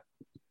a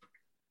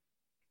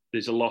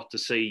lot to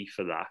say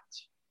for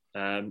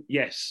that.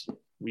 Yes,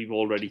 we've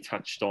already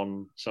touched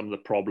on some of the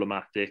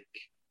problematic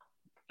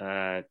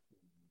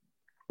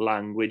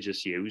language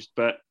that's used,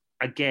 but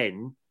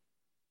again,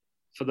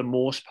 for the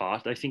most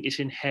part, I think it's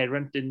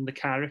inherent in the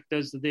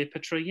characters that they're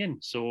portraying.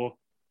 So,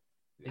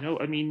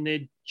 they're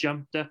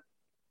jumped up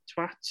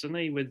twats, aren't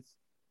they, with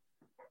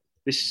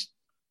this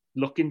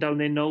looking down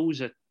their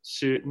nose at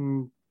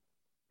certain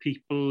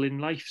people in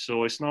life.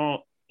 So it's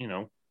not,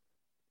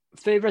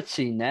 Favourite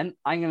scene then?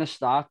 I'm going to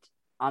start,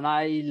 and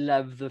I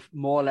love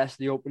more or less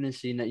the opening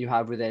scene that you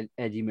have with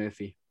Eddie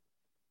Murphy.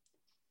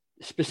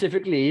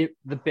 Specifically,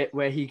 the bit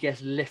where he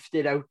gets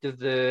lifted out of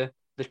the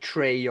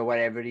tray or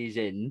whatever he's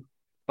in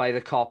by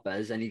the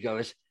coppers, and he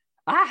goes,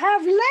 "I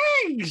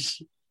have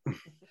legs!"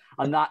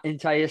 And that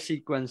entire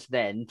sequence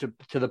then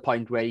to the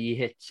point where he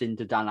hits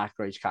into Dan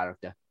Aykroyd's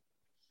character.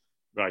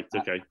 Right,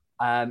 okay.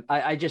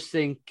 I just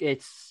think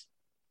it's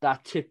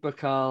that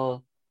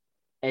typical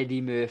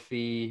Eddie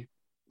Murphy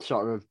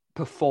sort of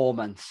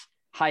performance,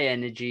 high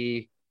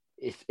energy,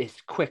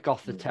 it's quick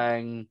off the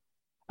tongue.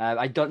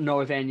 I don't know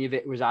if any of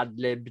it was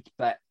ad-libbed,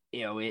 but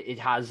it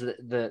has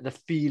the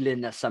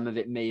feeling that some of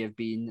it may have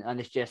been, and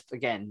it's just,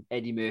 again,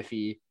 Eddie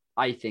Murphy,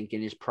 I think,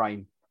 in his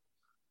prime.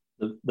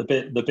 The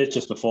bit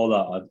just before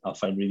that I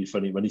find really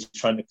funny when he's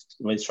trying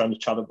to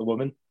chat up the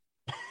woman.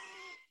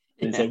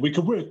 And he's like, we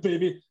can work,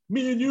 baby.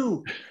 Me and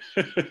you,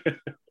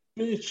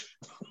 bitch.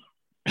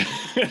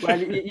 Well,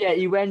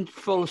 he went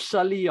full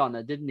Sully on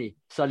it, didn't he?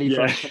 Sully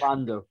from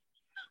Commando.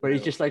 Where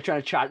he's just like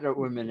trying to chat her up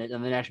a minute,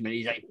 and the next minute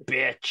he's like,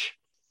 bitch.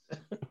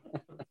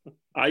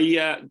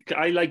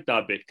 I like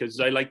that bit because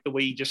I like the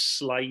way he just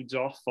slides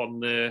off on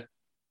the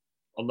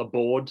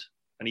board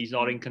and he's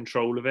not in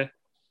control of it.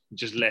 He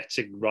just lets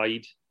it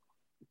ride.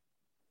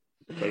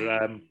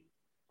 But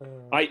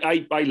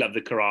I love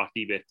the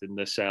karate bit in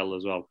the cell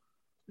as well.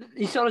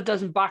 He sort of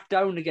doesn't back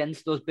down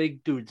against those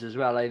big dudes as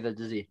well either,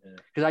 does he?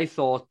 Because I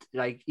thought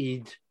like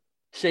he'd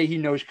say he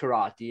knows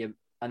karate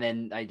and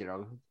then, I don't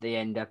know, they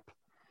end up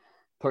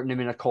putting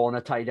him in a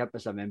corner tied up or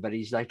something, but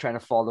he's like trying to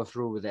follow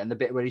through with it. And the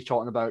bit where he's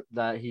talking about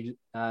that he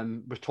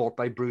was taught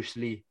by Bruce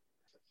Lee.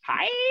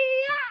 Hi.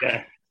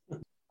 Yeah.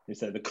 He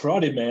said the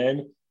karate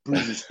man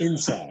bruises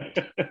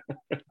inside.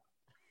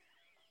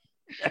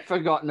 I've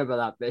forgotten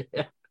about that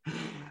bit.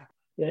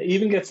 Yeah,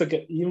 even gets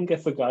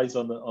the guys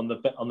on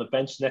the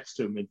bench next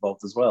to him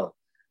involved as well.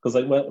 Because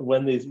like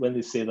when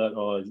they say that,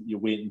 oh, you're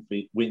waiting for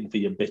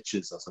your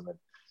bitches or something,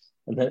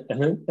 and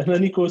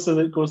then he goes to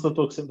the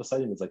book sitting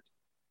beside him. He's like,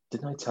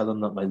 didn't I tell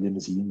him that my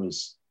limousine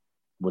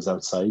was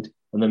outside?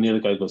 And then the other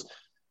guy goes,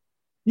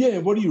 yeah,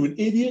 what are you, an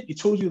idiot? He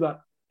told you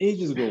that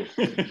ages ago.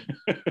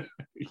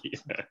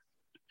 Yeah.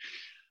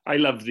 I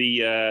love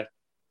the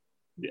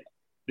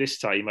this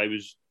time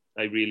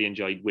I really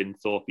enjoyed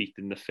Winthorpe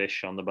eating the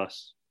fish on the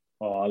bus.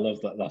 Oh, I love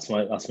that. That's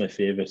my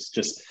favourite.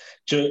 Just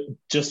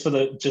for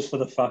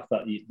the fact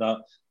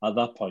that at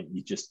that point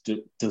he just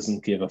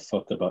doesn't give a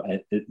fuck about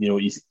it. You know,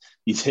 he's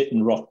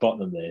hitting rock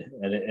bottom there,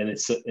 and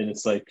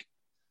it's like,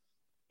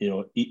 you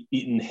know,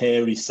 eating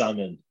hairy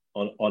salmon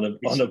on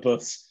a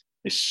bus.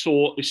 It's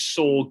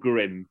so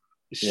grim.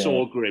 It's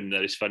so grim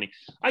that it's funny.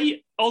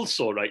 I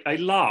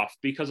laughed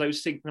because I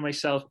was thinking to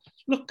myself,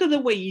 look at the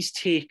way he's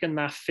taken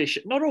that fish.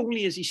 Not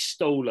only has he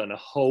stolen a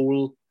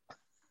whole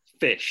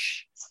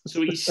fish,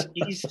 so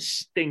he's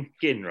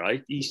stinking,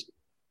 right? He's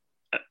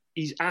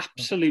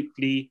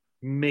absolutely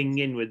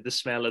minging with the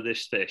smell of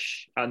this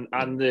fish and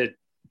the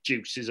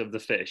juices of the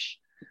fish.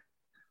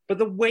 But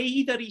the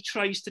way that he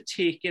tries to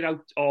take it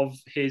out of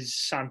his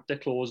Santa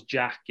Claus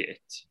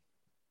jacket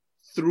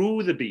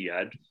through the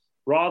beard,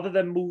 rather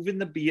than moving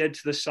the beard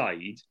to the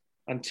side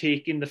and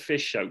taking the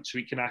fish out so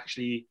he can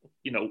actually,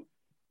 you know,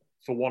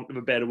 for want of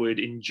a better word,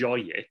 enjoy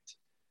it.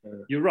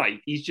 You're right.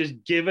 He's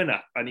just given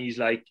up and he's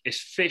like, it's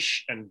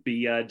fish and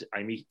beard.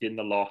 I'm eating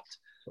the lot.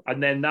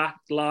 And then that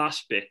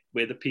last bit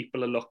where the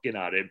people are looking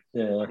at him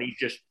and he's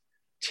just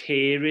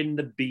tearing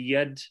the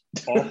beard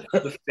off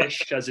the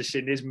fish as it's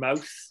in his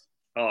mouth.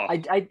 Oh.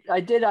 I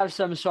did have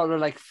some sort of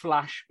like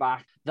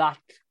flashback that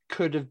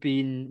could have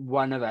been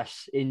one of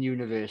us in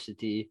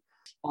university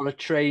on a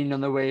train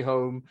on the way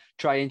home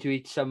trying to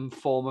eat some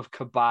form of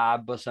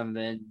kebab or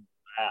something.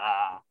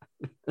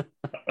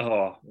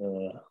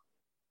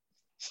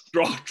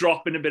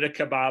 Dropping a bit of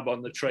kebab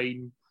on the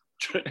train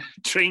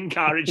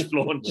carriage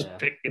floor and just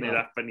picking it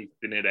up and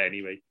eating it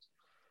anyway.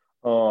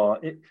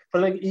 But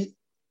like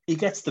he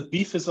gets the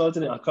beef as well,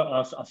 didn't it?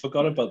 I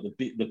forgot about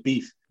the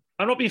beef.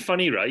 I'm not being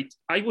funny, right?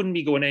 I wouldn't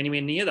be going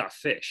anywhere near that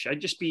fish.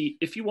 I'd just be,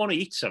 if you want to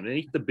eat something,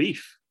 eat the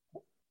beef.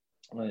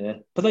 Oh yeah,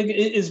 but like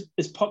his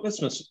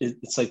pockets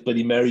it's like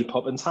Bloody Mary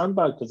Poppins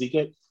handbag, because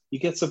he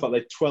gets about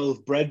like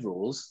 12 bread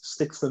rolls,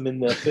 sticks them in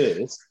there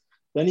first,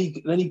 then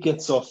he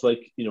gets off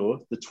like, you know,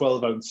 the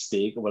 12-ounce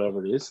steak or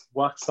whatever it is,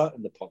 whacks that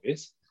in the pocket.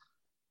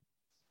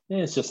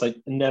 Yeah, it's just like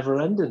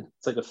never ending.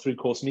 It's like a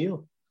 3-course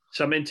meal.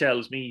 Something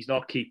tells me he's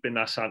not keeping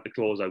that Santa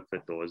Claus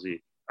outfit though, is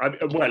he?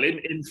 Well,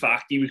 in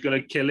fact, he was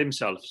going to kill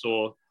himself,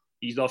 so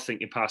he's not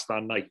thinking past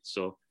that night.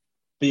 So,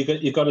 but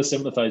you got to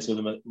sympathise with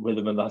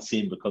him in that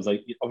scene, because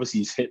like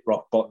obviously he's hit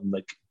rock bottom,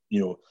 like, you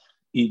know,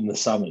 eating the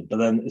salmon. But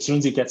then as soon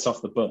as he gets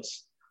off the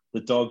bus, the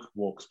dog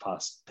walks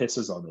past,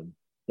 pisses on him.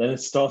 Then it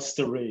starts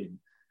to rain,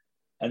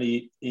 and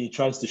he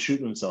tries to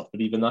shoot himself,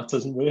 but even that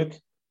doesn't work.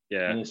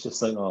 Yeah, and it's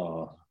just like,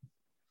 oh.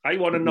 I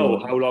want to know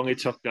how long it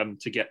took them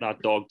to get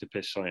that dog to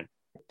piss on him.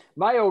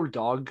 My old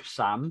dog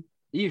Sam,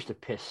 he used to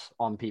piss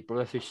on people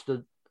if he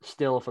stood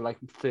still for like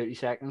 30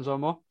 seconds or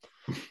more.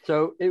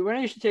 So when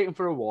I used to take him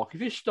for a walk,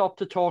 if you stopped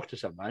to talk to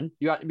someone,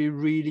 you had to be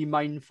really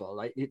mindful,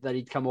 like that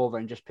he'd come over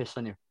and just piss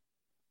on you.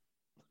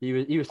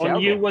 He was terrible.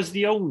 On you was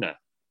the owner?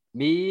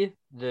 Me,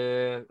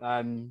 the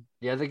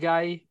other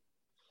guy.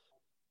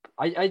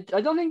 I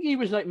don't think he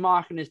was like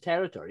marking his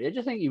territory. I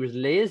just think he was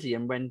lazy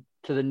and went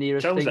to the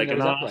nearest Sounds thing. Like an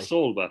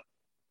arsehole, but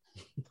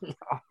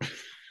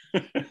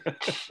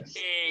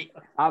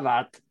have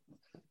that.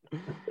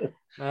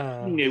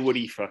 He knew what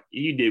he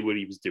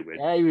was doing.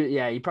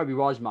 He probably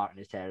was marking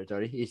his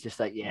territory. He's just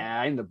like,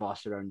 I'm the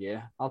boss around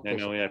here.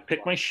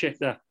 Pick my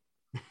shit up.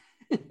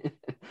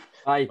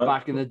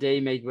 Back in the day,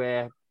 mate,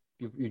 where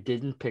you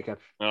didn't pick up.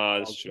 Oh,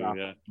 that's true,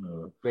 yeah.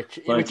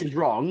 Which is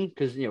wrong,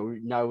 because, you know,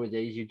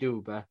 nowadays you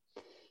do, but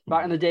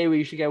back in the day we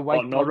used to get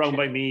white. Not wrong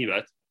by me,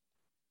 but.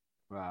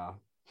 Wow.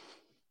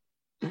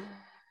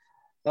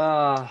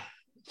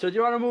 So do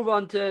you want to move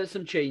on to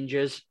some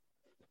changes?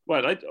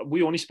 Well,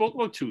 we only spoke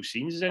about 2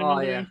 scenes. Is anyone Oh,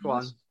 got yeah, anything go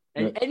on. else?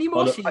 Any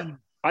more no, scenes?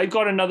 I've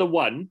got another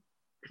one.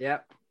 Yeah.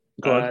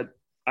 Go on.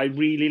 I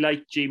really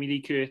like Jamie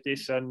Lee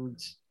Curtis and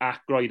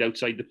Aykroyd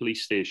outside the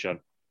police station.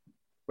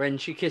 When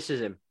she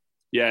kisses him.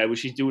 Yeah, where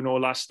she's doing all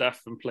that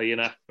stuff and playing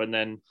up, and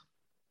then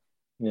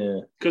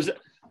Yeah. because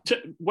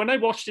when I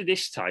watched it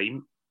this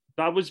time,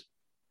 that was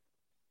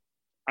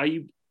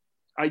I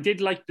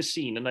did like the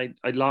scene and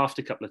I laughed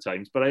a couple of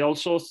times, but I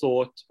also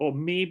thought, oh,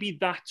 maybe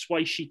that's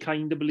why she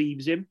kind of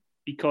believes him,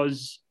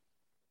 because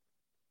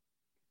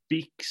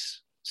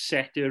Beeks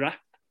set her up.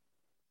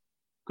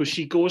 Because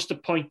she goes to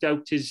point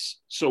out his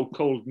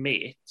so-called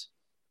mate,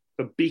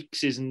 but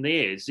Beeks isn't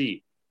there, is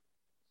he?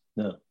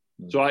 No.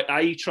 So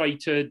I try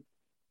to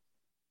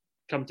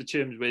come to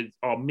terms with,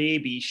 or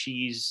maybe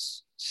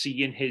she's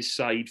seeing his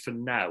side for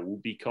now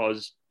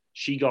because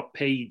she got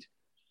paid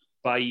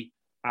by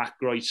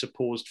Aykroyd's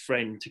supposed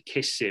friend to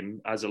kiss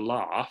him as a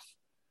laugh,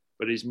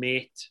 but his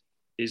mate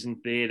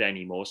isn't there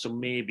anymore. So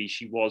maybe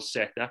she was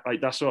set up.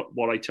 That's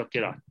what I took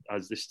it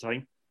as this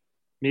time.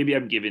 Maybe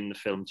I'm giving the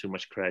film too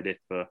much credit,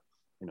 but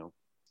you know.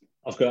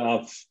 I've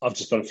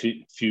just got a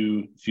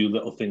few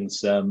little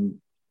things.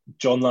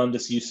 John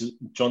Landis's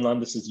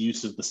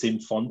use of the same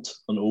font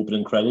on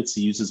opening credits.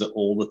 He uses it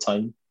all the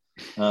time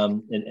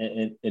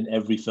in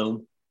every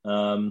film.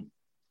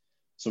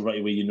 So right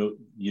away you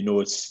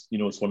know it's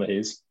one of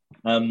his.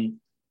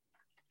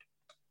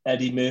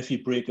 Eddie Murphy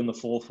breaking the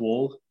fourth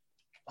wall.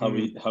 How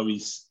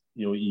he's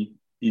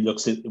he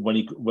looks at when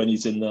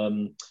he's in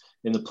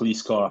the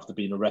police car after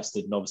being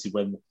arrested, and obviously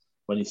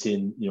when he's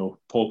saying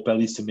pork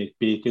bellies to make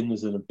bacon,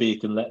 there's a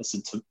bacon, lettuce,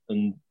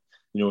 and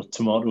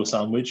tomato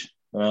sandwich.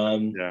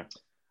 Yeah,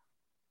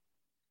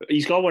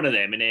 he's got one of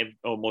them in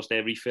almost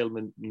every film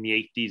in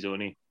the 80s.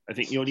 Only I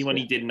think the only one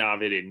he didn't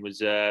have it in was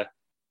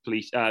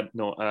Beverly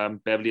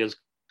Hills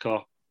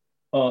Cop.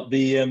 Oh,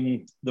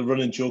 the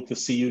running joke, the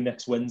See You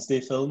Next Wednesday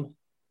film,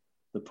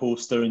 the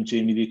poster in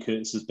Jamie Lee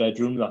Curtis's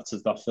bedroom. That's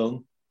of that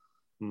film.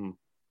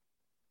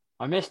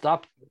 I missed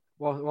that.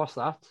 What's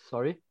that?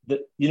 Sorry.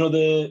 The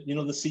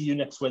See You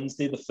Next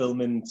Wednesday, the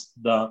film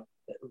that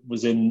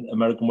was in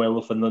American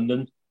Werewolf in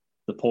London,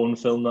 the porn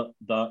film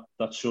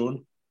that's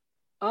shown.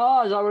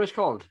 Oh, is that what it's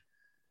called?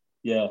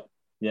 Yeah.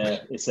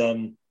 It's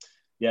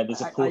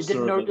there's a poster. I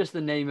didn't notice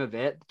the name of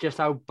it, just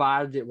how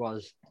bad it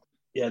was.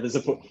 Yeah,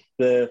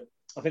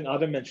 I think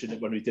Adam mentioned it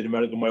when we did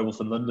American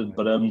Werewolf in London,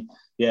 but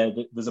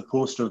there's a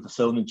poster of the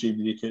film in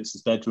Jamie Lee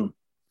Curtis's bedroom.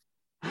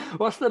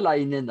 What's the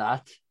line in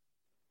that?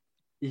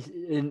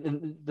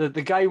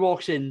 The guy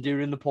walks in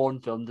during the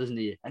porn film, doesn't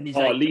he? And he's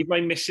like, leave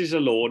my missus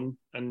alone.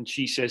 And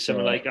she says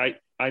something like,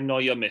 I'm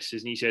not your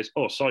missus. And he says,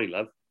 oh, sorry,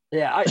 love.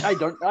 Yeah, I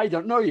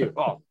don't know you.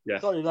 Oh, yeah.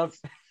 Sorry, love.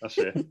 That's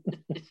it.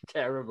 It's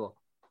terrible.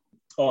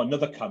 Oh,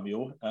 another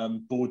cameo.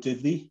 Bo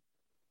Diddley,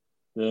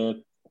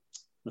 the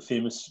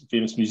famous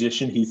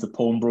musician. He's the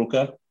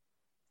pawnbroker.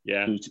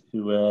 Yeah. Who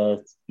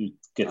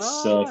gets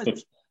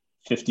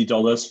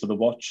 $50 for the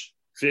watch.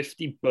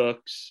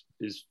 $50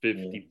 is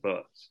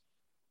 $50.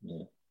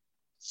 Yeah.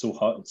 So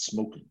hot it's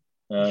smoking.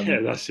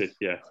 Yeah, that's it.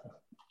 Yeah.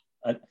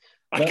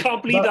 I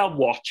can't believe that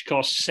watch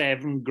cost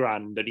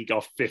 $7,000 and he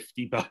got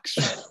 $50.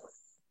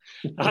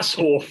 That's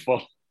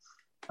awful.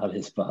 That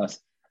is bad.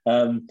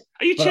 Are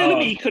you telling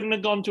me he couldn't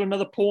have gone to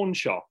another pawn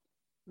shop?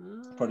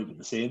 Probably be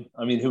the same.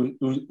 I mean,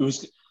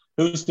 who's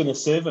going to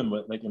serve him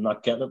with in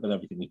that getup and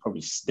everything? He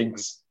probably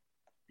stinks.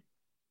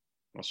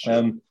 That's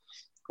true.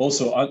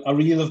 Also, I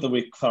really love the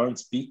way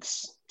Clarence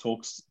Beeks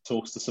talks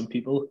to some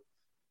people.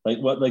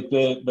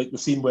 The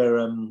scene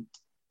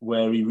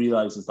where he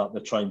realizes that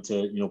they're trying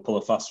to pull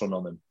a fast one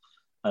on him,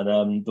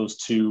 and those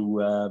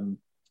two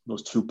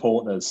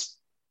porters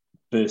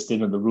burst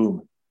in the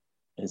room.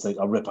 And it's like,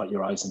 I'll rip out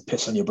your eyes and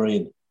piss on your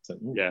brain. Like,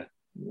 yeah,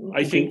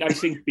 okay. I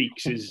think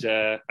Beeks is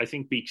a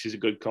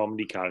good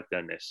comedy character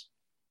in this.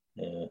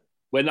 Yeah.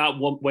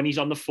 When he's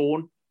on the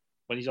phone,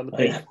 when he's on the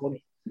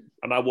payphone,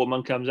 and that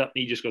woman comes up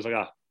and he just goes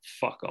like,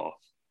 fuck off.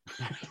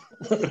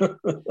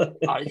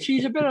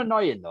 She's a bit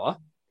annoying though.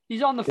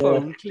 He's on the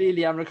phone,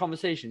 clearly having a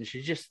conversation.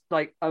 She's just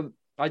like, I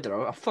don't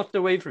know, a foot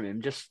away from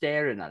him, just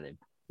staring at him.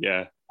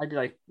 Yeah. I'd be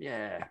like,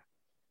 yeah.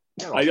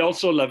 I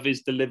also love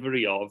his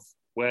delivery of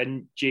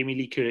when Jamie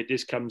Lee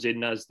Curtis comes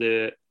in as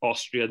the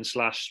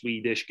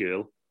Austrian/Swedish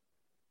girl,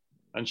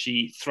 and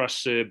she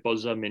thrusts her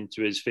bosom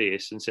into his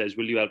face and says,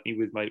 "Will you help me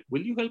with my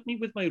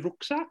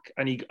rucksack?"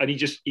 And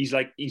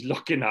he's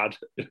looking at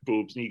her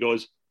boobs and he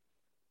goes,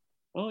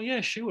 "Oh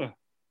yeah, sure."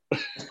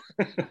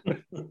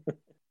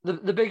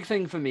 The big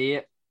thing for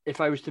me,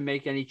 if I was to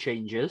make any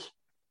changes,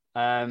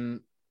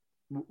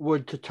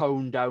 would to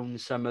tone down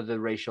some of the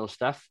racial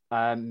stuff.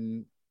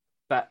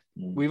 But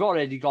we've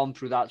already gone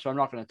through that, so I'm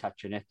not going to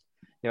touch on it.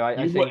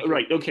 I think...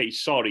 Right, okay,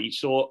 sorry.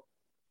 So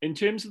in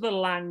terms of the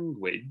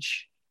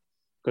language,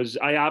 because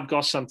I have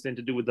got something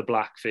to do with the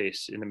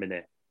blackface in a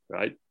minute,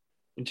 right?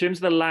 In terms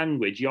of the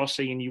language, you're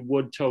saying you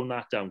would tone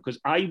that down, because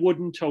I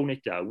wouldn't tone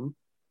it down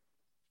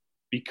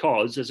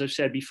because, as I've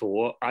said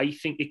before, I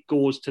think it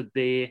goes to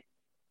their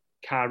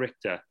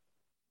character.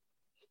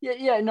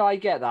 No, I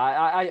get that.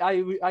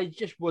 I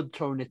just would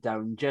tone it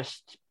down.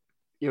 Just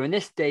in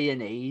this day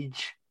and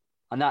age,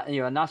 and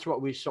that's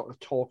what we're sort of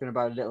talking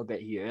about a little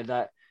bit here.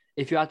 That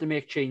if you had to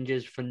make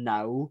changes for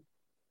now,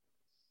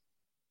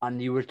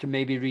 and you were to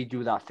maybe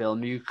redo that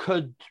film, you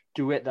could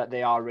do it that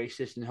they are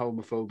racist and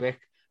homophobic,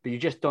 but you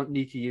just don't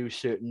need to use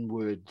certain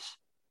words.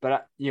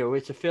 But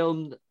it's a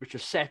film which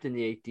was set in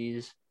the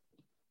 80s.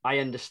 I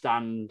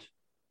understand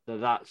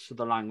that that's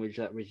the language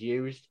that was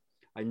used.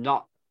 I'm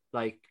not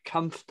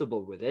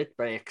comfortable with it,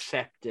 but I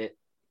accept it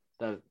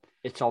that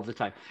it's of the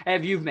time.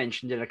 Ev, you've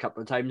mentioned it a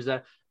couple of times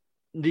that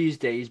these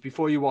days,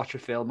 before you watch a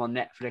film on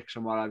Netflix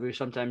and whatever,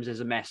 sometimes there's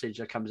a message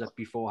that comes up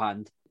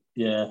beforehand.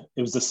 Yeah,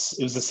 it was the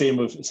same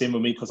with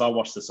me because I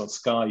watched this on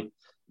Sky,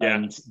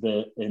 and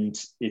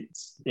it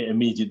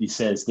immediately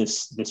says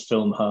this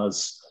film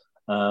has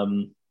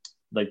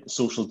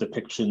social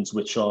depictions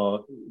which are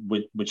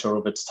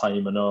of its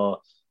time and are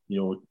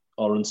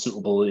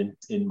unsuitable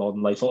in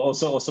modern life or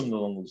something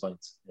along those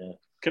lines. Yeah.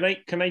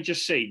 Can I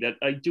just say that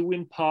I do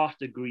in part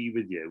agree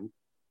with you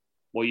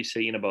what you're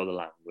saying about the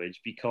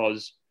language,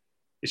 because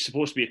it's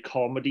supposed to be a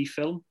comedy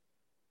film,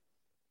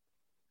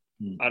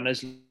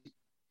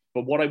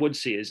 but what I would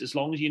say is, as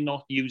long as you're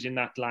not using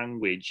that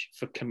language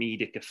for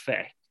comedic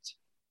effect,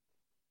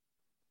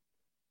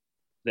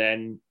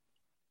 then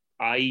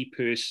I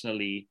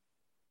personally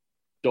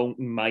don't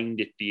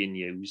mind it being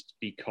used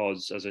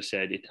because, as I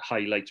said, it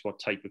highlights what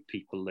type of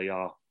people they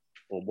are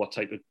or what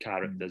type of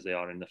characters they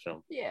are in the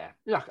film. Yeah,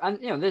 look, and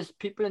there's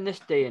people in this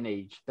day and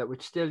age that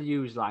would still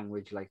use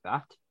language like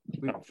that.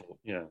 We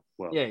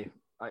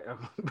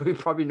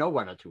probably know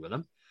one or two of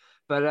them,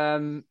 but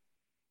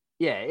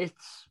it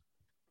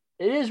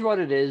is what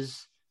it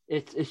is.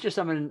 It's just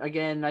something.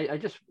 Again,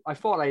 I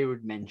thought I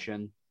would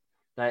mention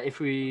that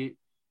if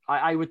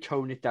I would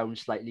tone it down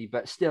slightly,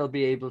 but still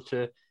be able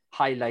to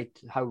highlight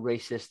how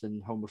racist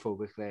and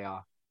homophobic they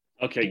are.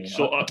 Okay,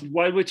 so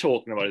while we're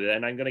talking about it,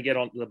 then I'm going to get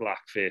onto the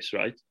blackface,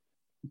 right?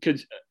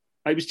 Because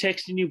I was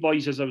texting you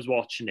boys as I was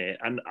watching it,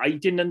 and I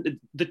didn't.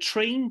 The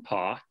train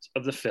part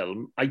of the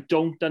film, I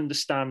don't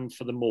understand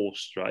for the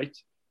most, right?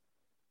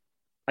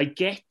 I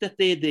get that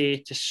they're there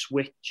to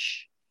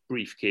switch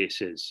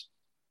briefcases,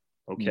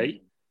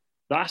 okay?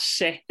 That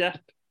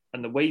setup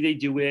and the way they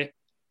do it,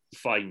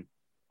 fine.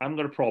 I haven't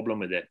got a problem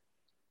with it.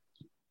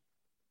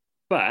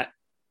 But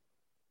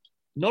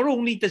not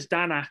only does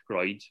Dan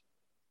Aykroyd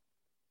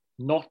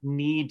not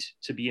need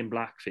to be in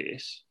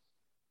blackface,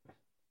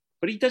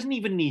 but he doesn't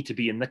even need to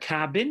be in the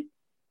cabin.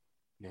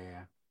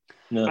 Yeah.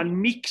 No.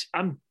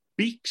 And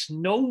Beeks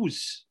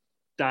knows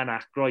Dan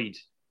Aykroyd,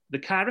 the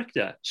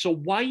character. So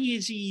why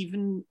is he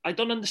even... I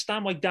don't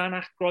understand why Dan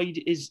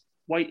Aykroyd is...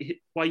 Why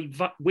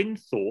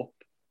Winthorpe,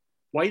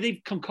 why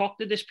they've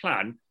concocted this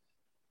plan.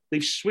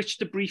 They've switched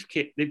the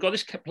briefcase. They've got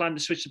this plan to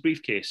switch the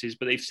briefcases,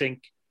 but they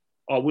think,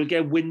 we'll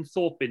get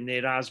Winthorpe in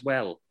there as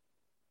well.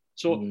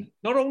 So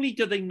not only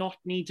do they not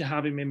need to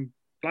have him in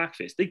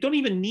blackface, they don't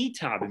even need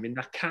to have him in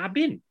that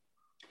cabin.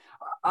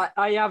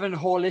 I have a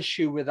whole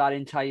issue with that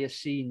entire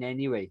scene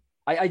anyway.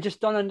 I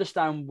just don't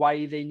understand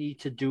why they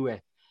need to do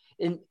it.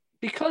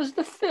 Because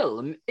the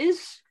film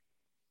is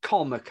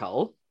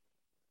comical,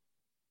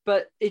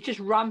 but it just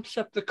ramps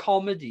up the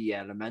comedy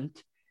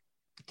element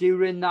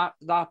during that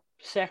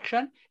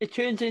section. It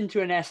turns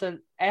into an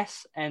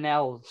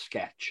SNL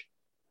sketch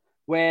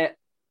where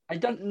I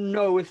don't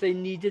know if they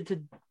needed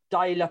to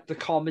dial up the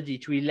comedy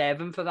to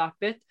 11 for that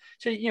bit.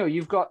 So,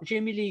 you've got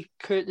Jamie Lee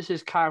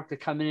Curtis's character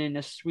coming in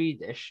as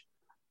Swedish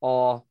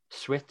or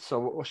Swiss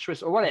or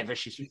Swiss or whatever.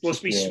 She's supposed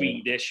to be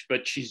Swedish,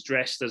 but she's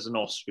dressed as an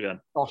Austrian.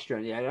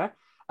 Yeah.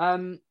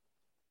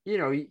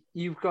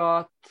 You've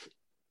got...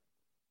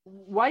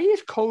 Why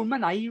is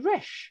Coleman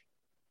Irish?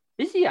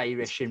 Is he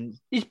Irish?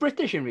 He's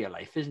British in real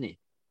life, isn't he?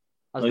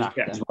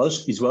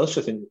 He's Welsh,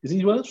 I think. Is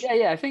he Welsh?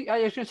 Yeah. I think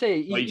I was going to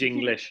say... He's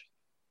English.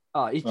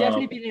 He's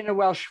definitely been in a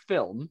Welsh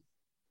film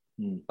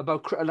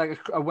about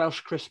a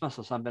Welsh Christmas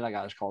or something like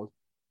that it's called.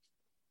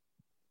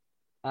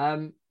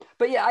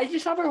 But yeah, I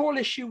just have a whole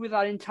issue with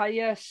that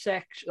entire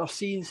section or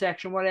scene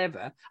section,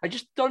 whatever. I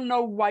just don't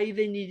know why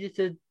they needed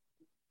to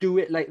do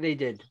it like they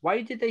did.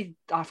 Why did they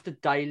have to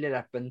dial it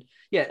up? And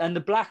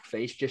the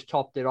blackface just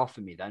topped it off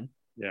for me then.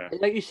 Yeah.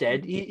 Like you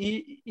said,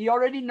 he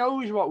already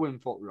knows what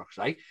Winthorpe looks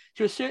like.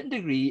 To a certain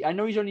degree, I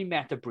know he's only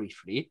met her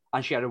briefly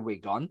and she had a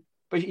wig on,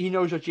 but he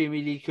knows what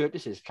Jamie Lee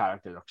Curtis's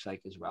character looks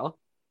like as well.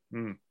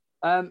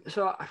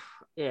 So,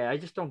 I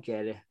just don't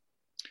get it.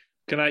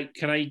 Can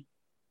I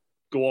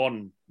go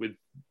on with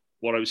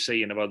what I was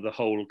saying about the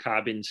whole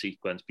cabin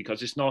sequence?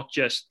 Because it's not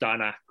just Dan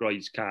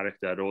Aykroyd's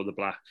character or the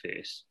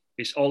blackface.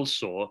 It's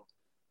also,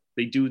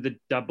 they do the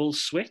double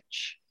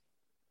switch.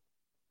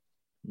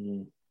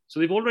 So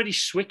they've already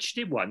switched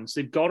it once.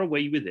 They've got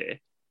away with it.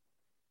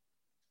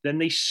 Then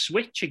they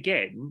switch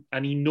again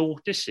and he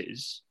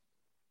notices.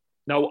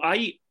 Now,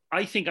 I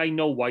think I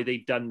know why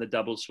they've done the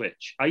double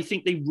switch. I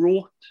think they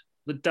wrote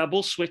the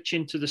double switch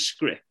into the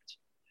script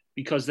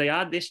because they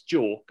had this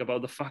joke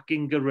about the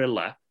fucking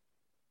gorilla.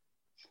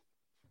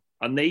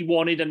 And they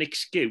wanted an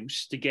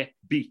excuse to get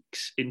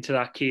Beaks into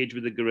that cage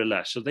with the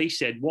gorilla. So they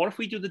said, what if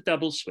we do the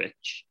double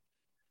switch?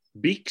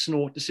 Beaks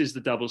notices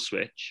the double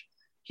switch.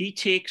 He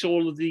takes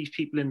all of these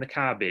people in the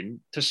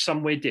cabin to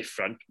somewhere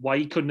different. Why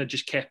he couldn't have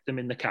just kept them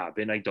in the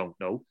cabin, I don't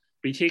know.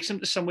 But he takes them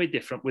to somewhere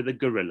different where the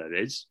gorilla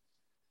is.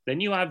 Then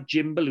you have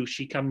Jim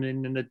Belushi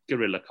coming in a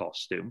gorilla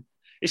costume.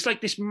 It's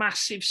like this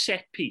massive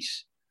set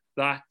piece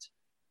that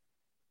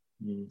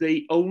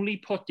they only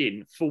put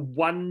in for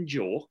one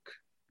joke,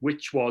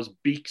 which was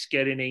Beaks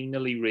getting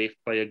anally raped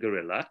by a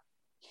gorilla,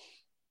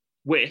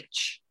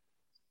 which,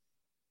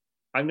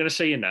 I'm going to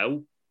say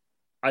now,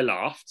 I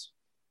laughed.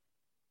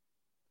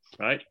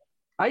 Right?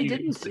 I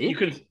didn't see. You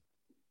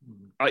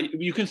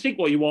can think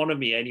what you want of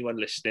me, anyone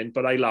listening,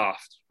 but I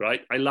laughed,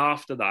 right? I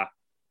laughed at that.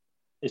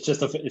 It's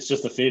just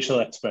a facial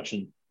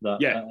expression.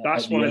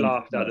 That's what I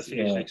laughed at, the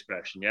facial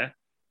expression, yeah?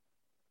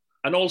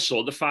 And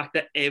also the fact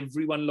that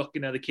everyone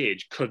looking at the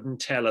cage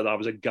couldn't tell that I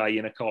was a guy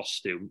in a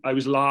costume. I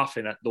was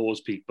laughing at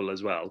those people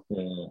as well.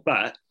 Yeah.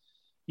 But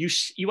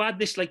you had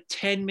this like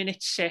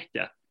 10-minute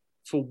setup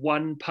for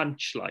one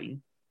punchline,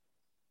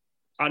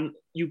 and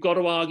you've got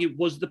to argue,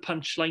 was the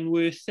punchline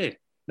worth it?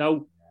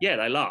 Now, yeah,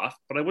 I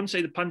laughed, but I wouldn't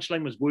say the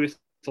punchline was worth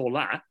all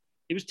that.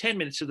 It was 10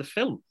 minutes of the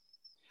film.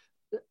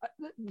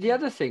 The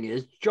other thing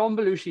is, John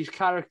Belushi's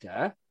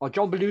character, or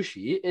John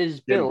Belushi, is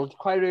billed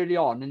quite early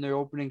on in the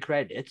opening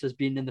credits as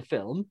being in the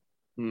film,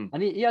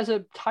 and he has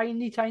a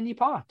tiny, tiny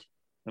part.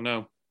 I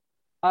know.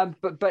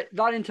 But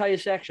that entire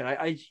section,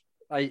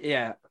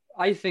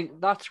 I think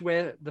that's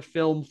where the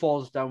film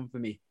falls down for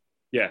me.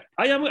 Yeah,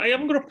 I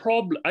haven't got a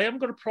problem. I haven't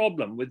got a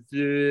problem with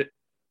the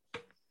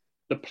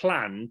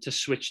plan to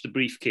switch the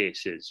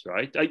briefcases.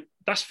 Right,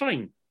 that's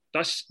fine.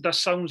 That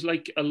sounds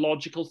like a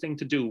logical thing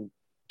to do,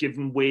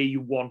 given where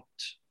you want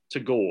to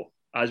go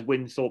as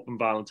Winthorpe and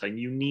Valentine.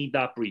 You need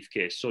that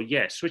briefcase. So,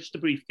 yeah, switch the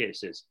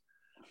briefcases.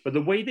 But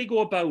the way they go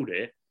about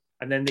it,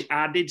 and then the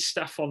added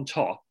stuff on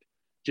top,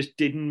 just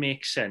didn't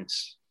make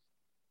sense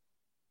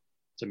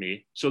to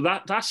me. So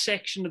that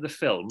section of the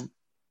film,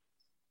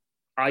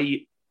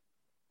 I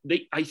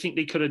think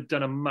they could have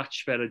done a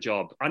much better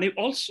job. And it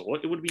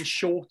would have been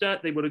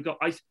shorter. They would have got...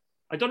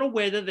 I don't know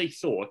whether they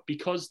thought,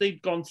 because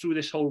they'd gone through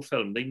this whole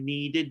film, they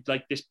needed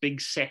like this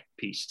big set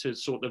piece to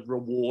sort of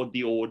reward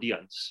the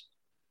audience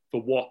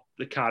for what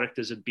the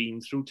characters had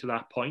been through to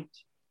that point.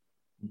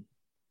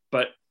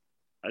 But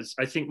as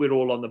I think we're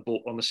all on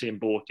the same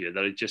boat here,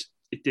 that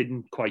it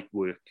didn't quite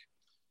work.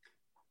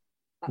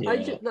 Yeah.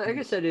 Like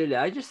I said earlier,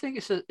 I just think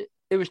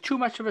it was too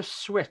much of a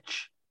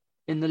switch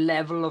in the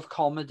level of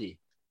comedy.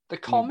 The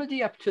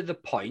comedy up to the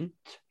point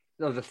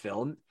of the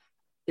film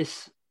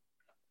is...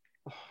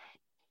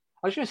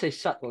 I was going to say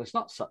subtle. It's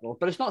not subtle,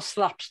 but it's not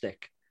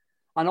slapstick.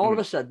 And all of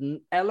a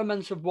sudden,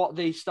 elements of what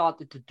they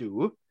started to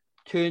do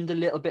turned a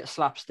little bit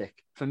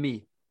slapstick for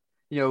me.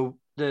 You know,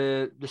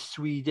 the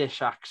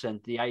Swedish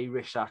accent, the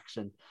Irish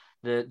accent,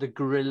 the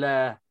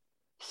gorilla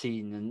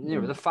scene, and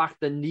you know the fact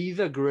that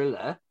neither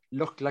gorilla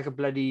looked like a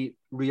bloody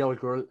real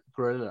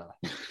gorilla.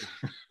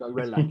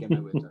 Gorilla, get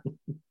my words out.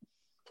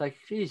 It's like,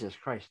 Jesus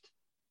Christ.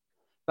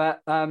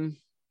 But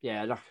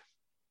yeah, look.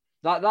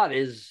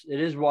 It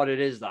is what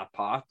it is, that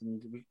part, and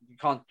you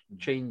can't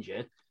change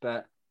it.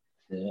 But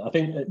yeah, I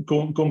think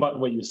going back to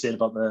what you were saying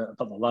about the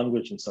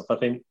language and stuff, I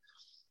think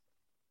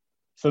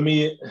for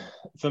me,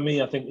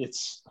 I think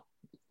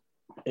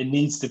it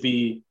needs to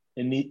be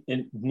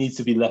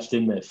left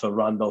in there for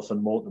Randolph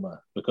and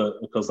Mortimer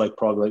because like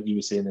Prague, like you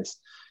were saying,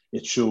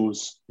 it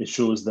shows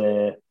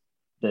their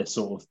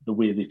sort of the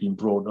way they've been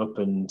brought up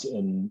and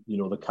you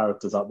know the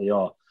characters that they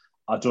are.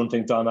 I don't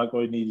think Dan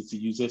Aykroyd needed to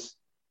use this.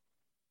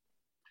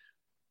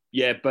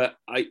 Yeah, but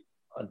I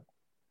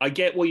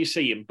get what you're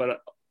saying,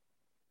 but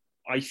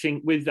I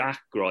think with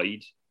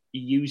Aykroyd, he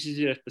uses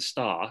it at the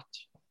start,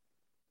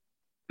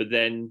 but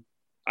then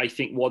I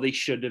think what they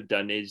should have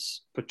done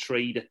is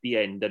portrayed at the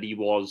end that he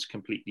was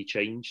completely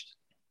changed.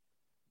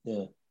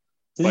 Yeah.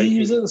 Did he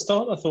use it at the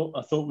start? I thought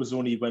it was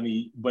only when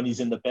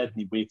he's in the bed and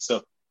he wakes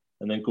up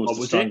and then goes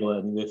to strangle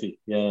Eddie Murphy.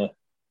 Yeah.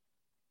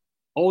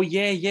 Oh,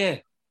 yeah.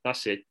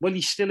 That's it. Well,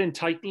 he's still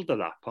entitled to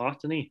that part,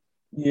 isn't he?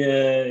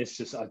 Yeah, it's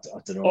just, I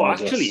don't know. Oh,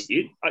 actually,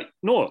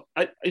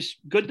 it's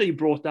good that you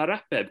brought that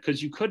up, Eb,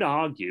 because you could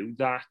argue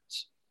that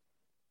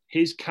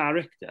his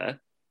character,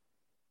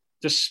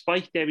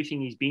 despite everything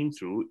he's been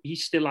through, he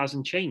still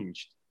hasn't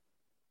changed.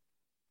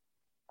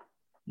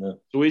 No.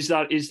 So is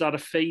that a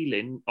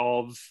failing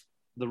of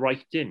the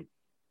writing?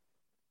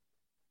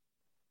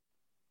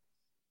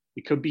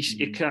 It could be.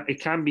 It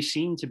can be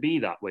seen to be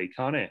that way,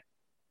 can't it?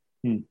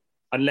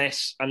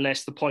 Unless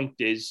the point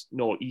is,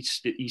 no,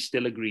 he's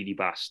still a greedy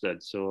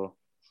bastard. So,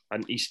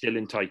 and he's still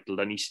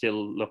entitled, and he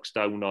still looks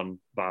down on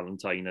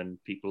Valentine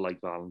and people like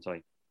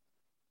Valentine.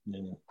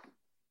 Yeah.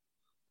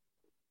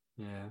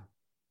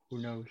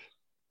 Who knows?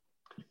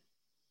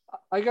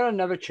 I got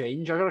another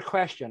change. I got a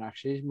question,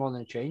 actually. It's more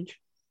than a change.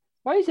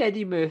 Why is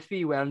Eddie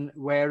Murphy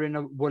wearing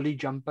a woolly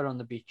jumper on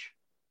the beach?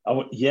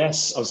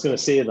 Yes, I was going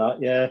to say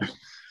that, yeah.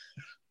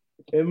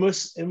 It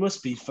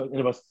must be fucking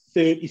about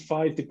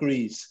 35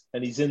 degrees,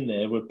 and he's in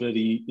there with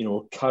bloody,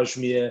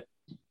 cashmere,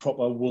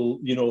 proper wool,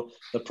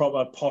 the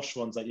proper posh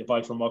ones that you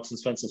buy from Marks and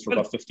Spencer's for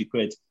about 50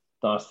 quid.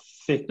 That are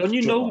thick. Don't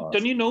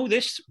you know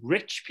this?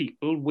 Rich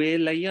people wear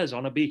layers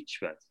on a beach,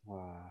 but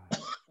Wow.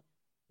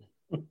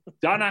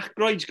 Dan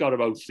Aykroyd's got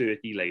about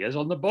 30 layers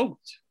on the boat.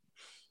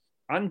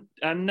 And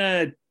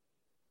Daniel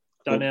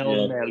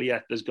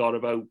Elliott has got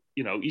about,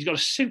 he's got a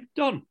suit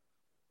on.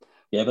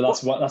 Yeah, but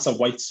that's a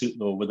white suit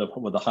though with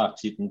a hat.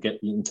 You can get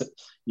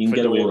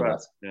away with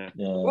that. Yeah.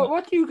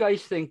 What do you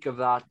guys think of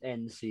that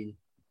end scene?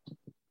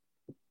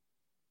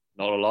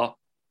 Not a lot.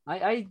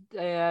 I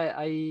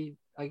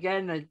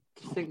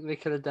think they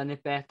could have done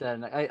it better.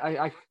 And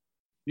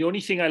the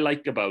only thing I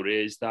like about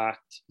it is that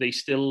they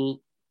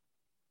still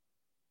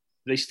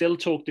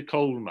talk to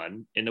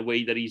Coleman in a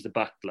way that he's the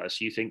butler.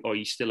 So you think, oh,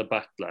 he's still a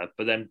butler,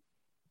 but then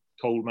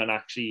Coleman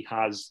actually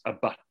has a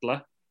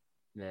butler.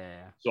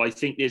 Yeah. So I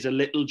think there's a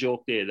little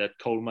joke there that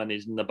Coleman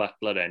isn't the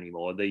butler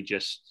anymore. They've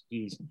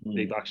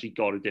actually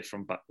got a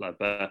different butler.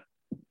 But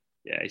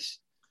yeah,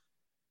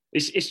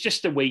 it's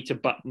just a way to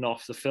button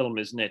off the film,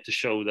 isn't it? To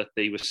show that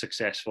they were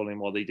successful in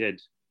what they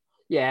did.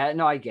 Yeah,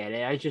 no, I get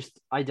it.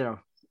 I don't know.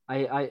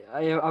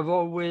 I've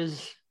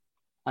always,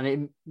 and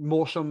it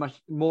more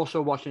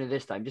so watching it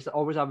this time, just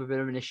always have a bit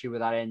of an issue with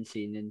that end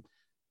scene and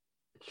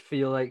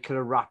feel like could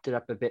have wrapped it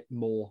up a bit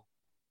more.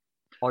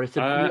 Or it's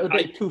a little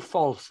bit too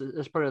false,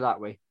 let's put it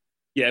that way.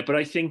 Yeah, but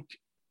I think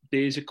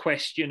there's a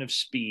question of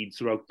speed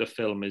throughout the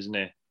film, isn't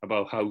it?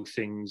 About how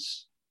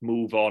things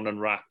move on and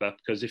wrap up.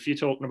 Because if you're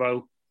talking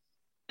about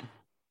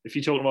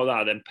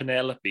that, then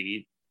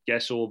Penelope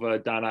gets over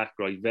Dan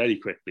Aykroyd very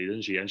quickly,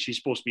 doesn't she? And she's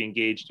supposed to be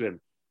engaged to him.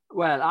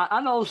 Well,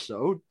 and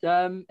also,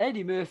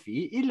 Eddie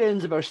Murphy, he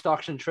learns about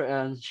stocks and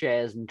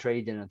shares and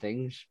trading and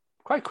things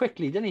quite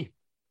quickly, doesn't he?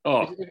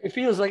 Oh. It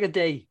feels like a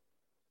day.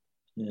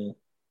 Yeah.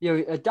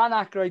 Dan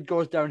Aykroyd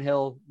goes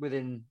downhill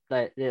within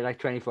like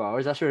 24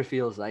 hours. That's what it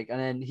feels like. And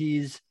then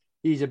he's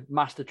a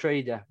master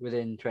trader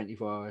within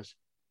 24 hours.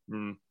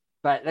 Mm.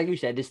 But like you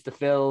said, it's the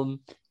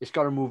film. It's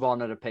got to move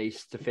on at a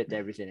pace to fit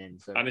everything in.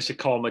 So. And it's a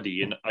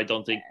comedy, and I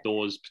don't think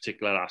those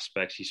particular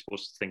aspects you're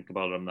supposed to think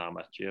about them that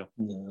much. Yeah.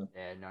 No.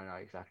 Yeah. No.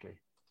 Exactly.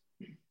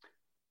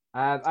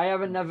 I have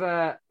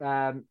another.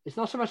 It's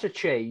not so much a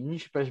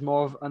change, but it's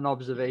more of an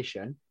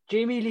observation.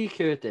 Jamie Lee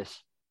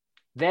Curtis,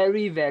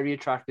 very, very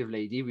attractive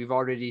lady. We've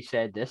already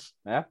said this.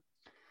 Yeah.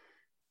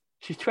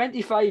 She's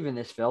 25 in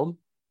this film.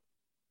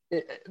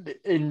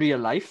 In real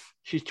life,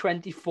 she's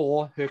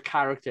 24. Her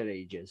character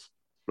ages.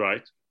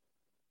 Right.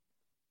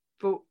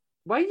 But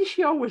why does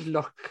she always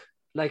look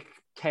like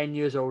 10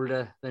 years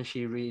older than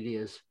she really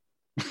is?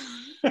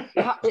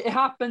 It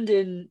happened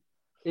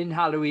in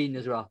Halloween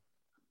as well.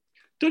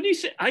 Don't you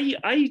think?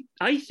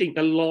 I think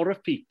a lot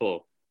of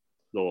people,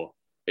 though,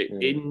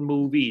 in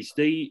movies,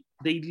 they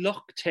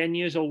look 10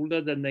 years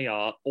older than they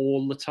are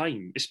all the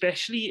time,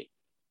 especially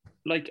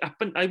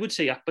I would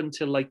say up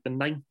until like the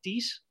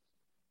 90s.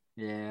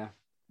 Yeah.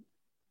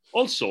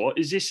 Also,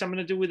 is this something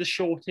to do with the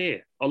short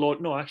hair? Although,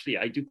 no, actually,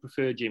 I do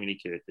prefer Jamie Lee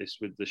Curtis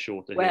with the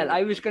shorter hair. Well,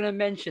 I was going to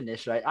mention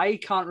this, right? I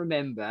can't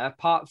remember,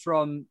 apart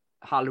from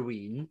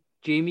Halloween,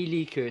 Jamie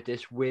Lee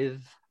Curtis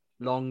with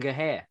longer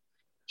hair.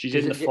 She's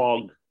in The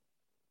Fog.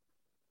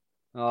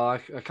 Oh,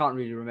 I can't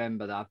really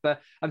remember that.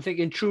 But I'm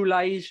thinking True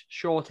Lies,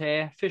 short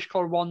hair. Fish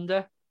Called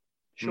Wanda,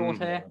 short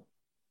hair.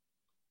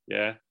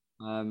 Yeah.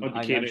 It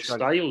became a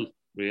style,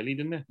 really,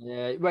 didn't it?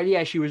 Yeah. Well,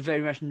 yeah, she was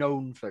very much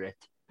known for it.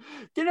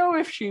 Do you know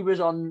if she was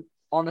on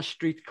a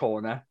street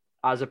corner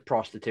as a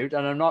prostitute,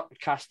 and I'm not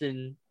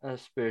casting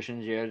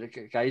aspersions here,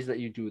 guys, that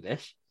you do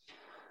this,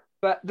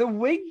 but the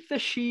wig that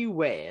she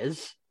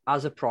wears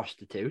as a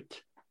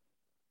prostitute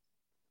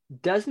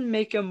doesn't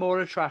make her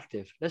more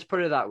attractive. Let's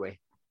put it that way.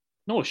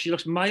 No, she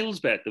looks miles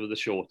better with the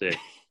short hair.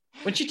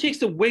 When she takes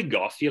the wig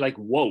off, you're like,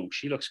 whoa,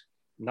 she looks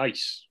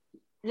nice.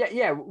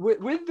 Yeah.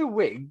 With the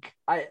wig,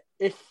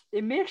 it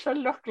makes her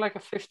look like a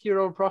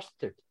 50-year-old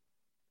prostitute.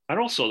 And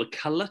also the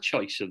colour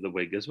choice of the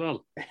wig as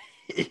well.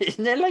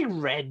 Isn't it like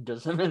red or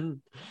something?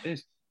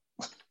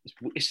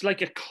 It's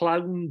like a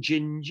clown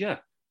ginger.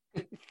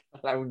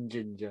 Clown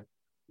ginger.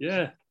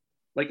 Yeah.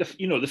 Like,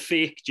 the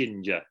fake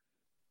ginger.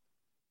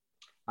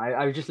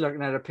 I was just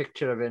looking at a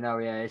picture of it now,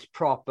 yeah. It's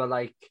proper,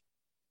 like,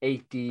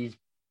 80s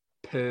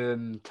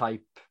perm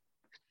type.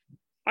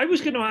 I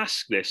was going to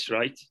ask this,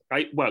 right?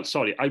 I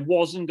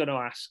wasn't going to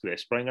ask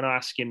this, but I'm going to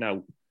ask you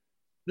now.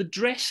 The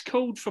dress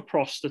code for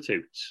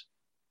prostitutes...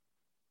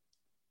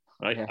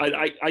 Right.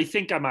 Yeah. I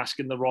think I'm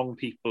asking the wrong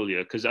people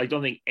here because I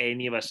don't think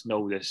any of us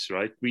know this,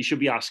 right? We should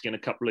be asking a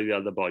couple of the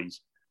other boys.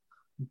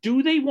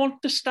 Do they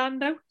want to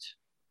stand out?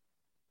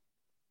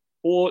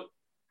 Or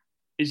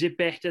is it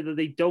better that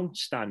they don't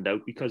stand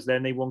out because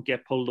then they won't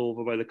get pulled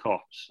over by the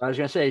cops? I was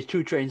going to say, it's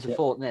two trains of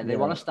thought, isn't it? They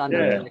want to stand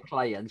out to the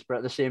clients, but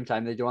at the same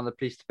time, they don't want the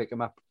police to pick them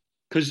up.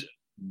 Because,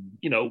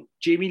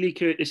 Jamie Lee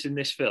Curtis in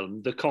this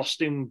film, the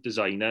costume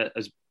designer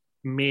has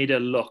made her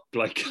look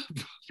like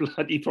a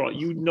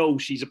bloody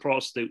she's a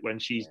prostitute when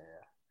she's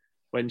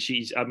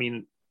I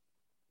mean,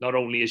 not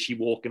only is she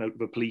walking out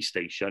of a police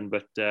station,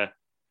 but the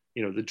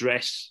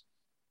dress.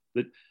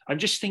 I'm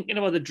just thinking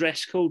about the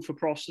dress code for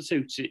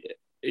prostitutes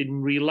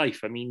in real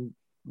life. I mean,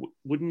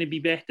 wouldn't it be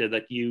better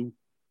that you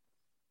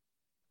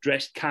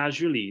dressed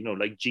casually,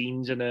 like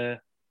jeans and a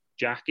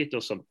jacket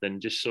or something,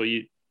 just so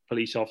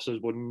police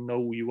officers wouldn't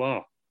know who you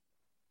are?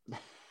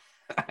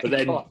 But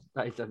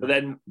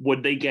then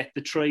would they get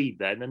the trade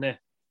then, innit?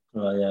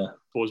 Oh, yeah. I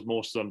suppose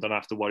most of them don't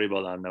have to worry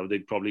about that now.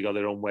 They've probably got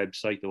their own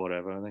website or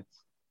whatever, I think.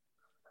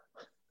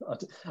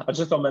 I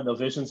just got mental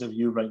visions of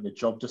you writing a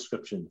job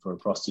description for a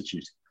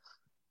prostitute.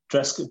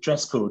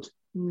 Dress code,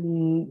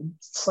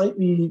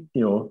 slightly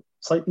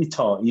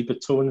tarty,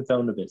 but tone it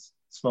down a bit.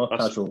 Smart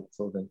casual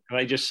sort of thing. Can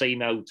I just say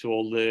now to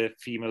all the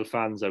female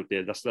fans out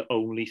there, that's the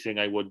only thing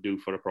I would do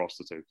for a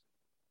prostitute.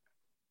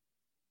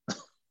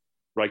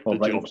 Write the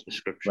job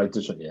description.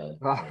 Yeah.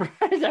 Oh,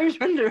 right. I was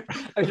wondering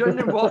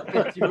what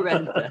bit you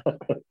went there.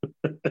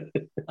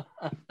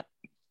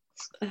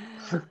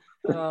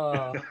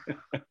 Oh.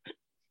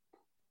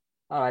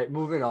 All right,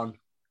 moving on.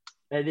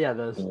 Any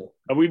others?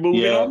 Are we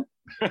moving on?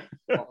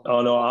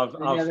 Oh no, I've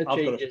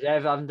changes. I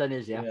haven't done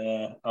his yet.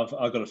 Yeah, I've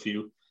got a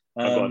few.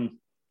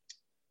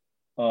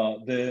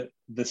 The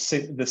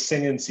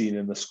singing scene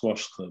in the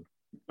squash club.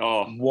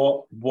 Oh,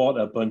 what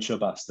a bunch of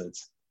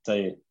bastards! Tell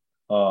you.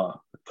 I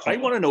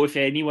want to know if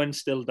anyone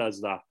still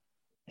does that.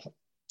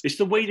 It's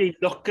the way they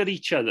look at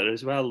each other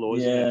as well, though,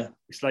 isn't it?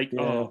 It's like, it's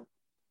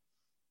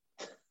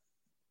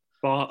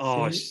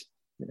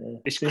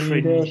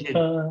cringy.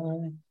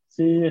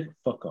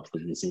 Fuck off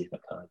with your Zika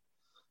kind.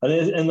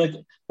 And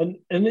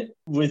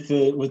with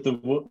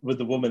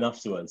the woman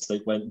afterwards,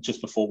 like when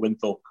just before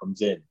Winthorpe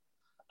comes in,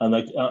 and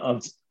like I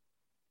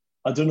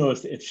don't know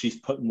if she's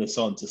putting this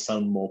on to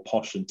sound more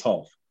posh and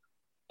tough,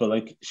 but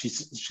like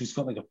she's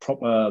got like a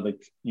proper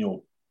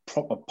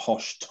proper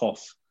posh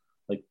tough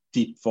like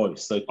deep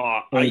voice, like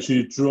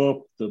you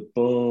drop the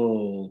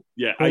ball.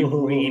 Yeah, I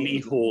really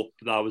hope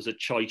that was a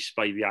choice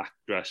by the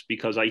actress,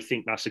 because I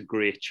think that's a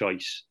great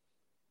choice.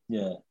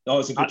 Yeah,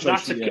 it's a good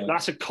choice.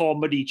 That's a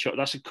comedy.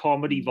 That's a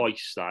comedy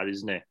voice, that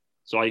isn't it?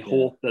 So I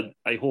hope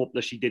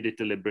that she did it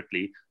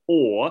deliberately,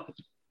 or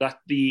that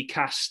the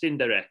casting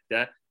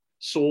director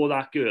saw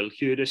that girl,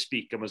 heard her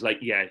speak, and was like,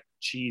 "Yeah,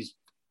 she's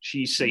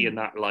saying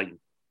that line."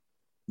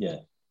 Yeah.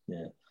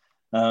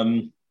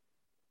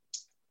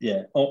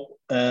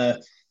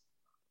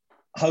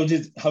 How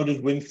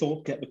did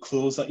Winthorpe get the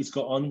clothes that he's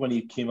got on when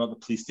he came out of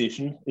the police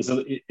station? Is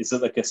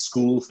it like a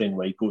school thing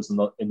where he goes in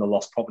the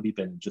lost property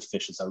bin and just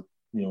fishes out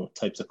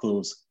types of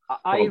clothes?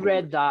 I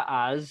read that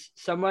as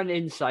someone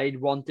inside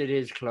wanted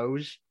his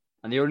clothes,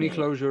 and the only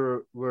clothes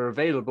were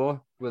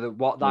available were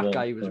what that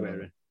guy was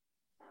wearing.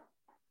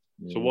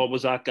 So what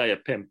was that guy, a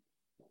pimp?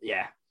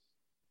 Yeah.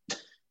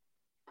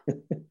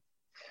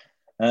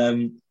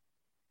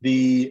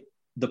 The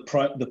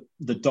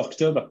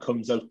doctor that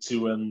comes out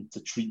to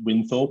treat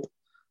Winthorpe,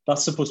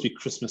 that's supposed to be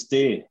Christmas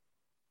Day.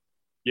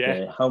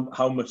 Yeah.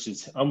 How much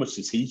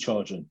is he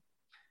charging?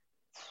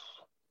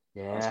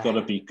 Yeah. That's got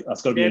to be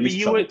at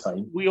least travel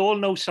time. We all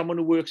know someone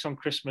who works on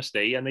Christmas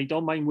Day, and they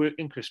don't mind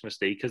working Christmas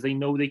Day because they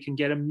know they can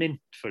get a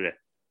mint for it.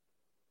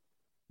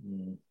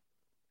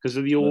 Because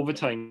of the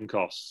overtime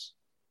costs.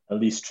 At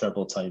least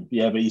treble time.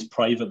 Yeah, but he's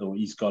private though.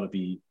 He's got to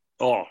be.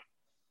 Oh,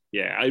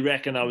 yeah. I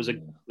reckon that was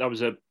a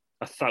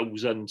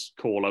 1,000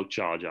 call out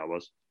charge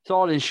hours. It's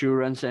all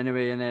insurance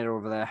anyway in there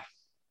over there.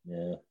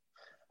 Yeah.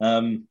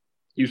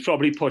 He was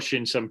probably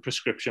pushing some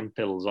prescription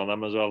pills on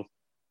them as well.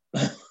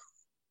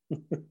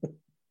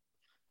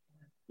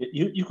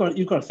 You got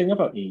to think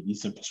about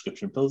 80s and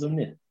prescription pills, haven't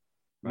you?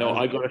 No,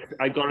 I got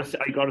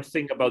to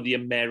think about the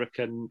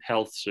American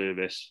Health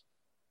Service.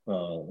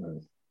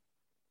 Oh,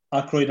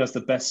 Aykroyd has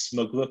the best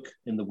smug look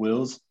in the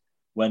world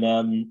when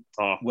he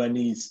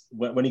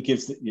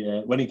gives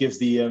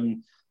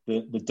the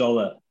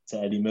dollar to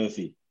Eddie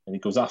Murphy and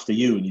he goes after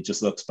you and he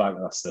just looks back.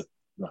 That's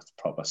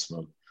proper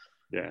smug.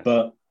 Yeah.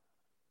 But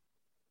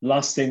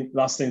last thing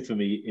for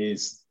me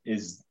is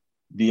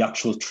the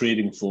actual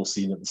trading floor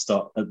scene at the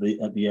start, at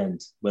the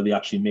end, where they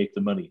actually make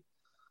the money.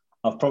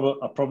 I've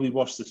probably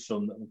watched this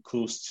film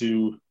close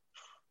to,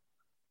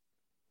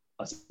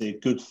 I'd say, a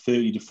good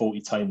 30 to 40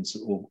 times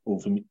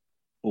over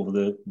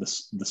the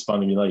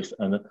span of my life,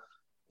 and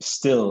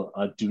still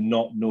I do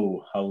not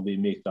know how they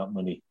make that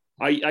money.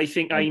 I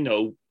think I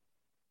know.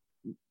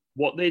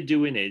 What they're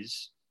doing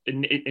is,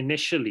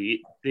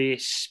 initially, they're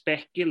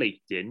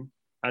speculating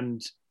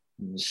and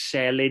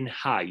selling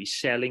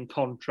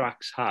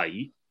contracts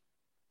high,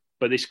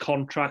 but it's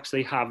contracts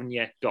they haven't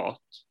yet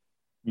got.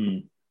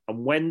 And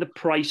when the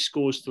price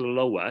goes to the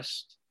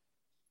lowest,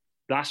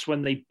 that's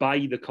when they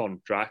buy the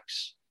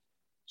contracts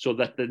so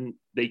that then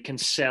they can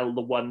sell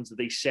the ones that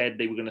they said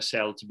they were going to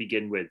sell to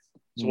begin with.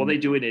 So what they're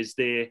doing is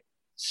they're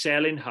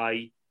selling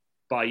high,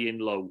 buying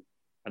low,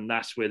 and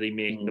that's where they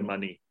make the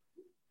money.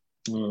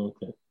 Oh,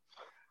 okay.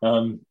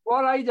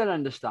 What I don't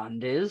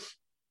understand is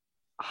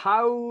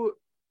how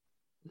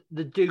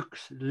the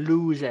Dukes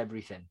lose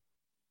everything.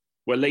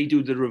 Well, they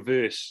do the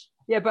reverse.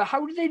 Yeah, but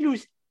how do they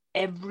lose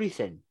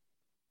everything?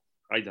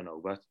 I don't know,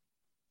 but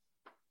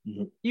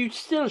you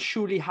still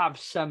surely have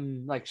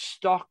some like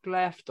stock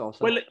left or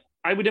something. Well,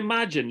 I would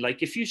imagine,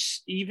 like,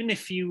 even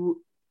if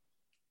you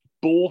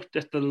bought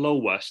at the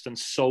lowest and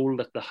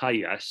sold at the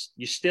highest,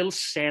 you're still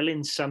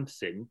selling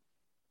something.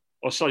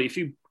 Or sorry,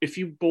 if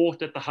you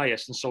bought at the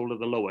highest and sold at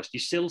the lowest,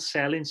 you're still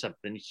selling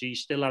something. So you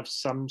still have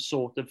some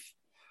sort of.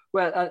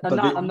 Well,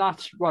 and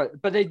that's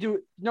what. But they do.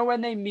 You know,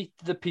 when they meet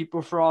the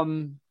people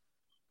from,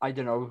 I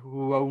don't know,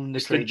 who own the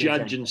It's the trading judge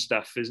centre. and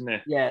stuff, isn't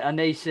it? Yeah, and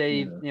they say,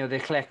 you know, they're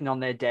collecting on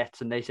their debts,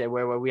 and they say,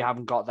 well, we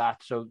haven't got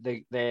that, so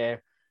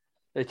they're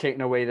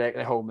taking away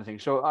their home and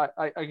things. So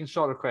I can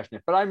sort of question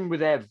it, but I'm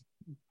with Ev.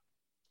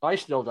 I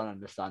still don't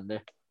understand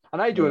it,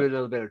 and I do a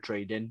little bit of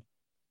trading,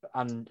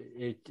 and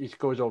it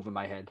goes over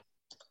my head.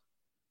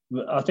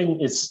 I think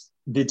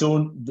they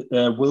don't.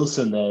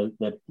 Wilson,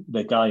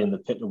 the guy in the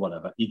pit or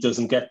whatever, he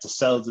doesn't get to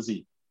sell, does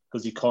he?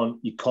 Because he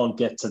can't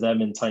get to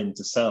them in time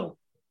to sell.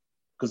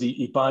 Because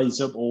he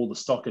buys up all the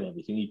stock and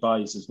everything. He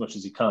buys as much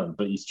as he can,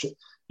 but he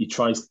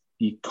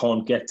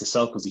can't get to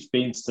sell because he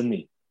faints, doesn't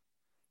he?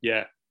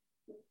 Yeah.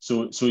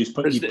 So he's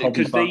because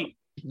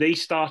they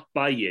start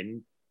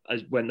buying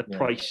as when the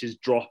prices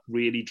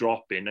really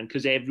dropping, and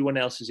because everyone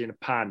else is in a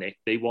panic,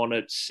 they want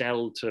to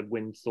sell to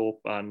Winthorpe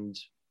and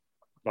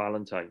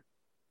Valentine.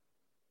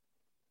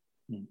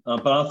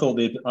 But I thought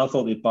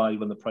they'd buy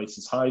when the price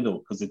is high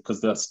though,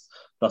 because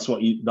that's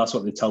what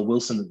they tell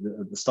Wilson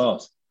at the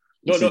start.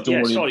 So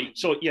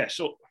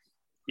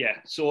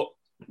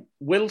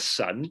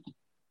Wilson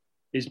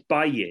is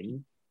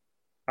buying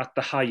at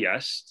the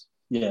highest.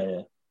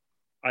 Yeah.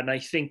 And I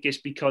think it's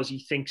because he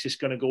thinks it's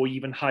going to go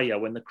even higher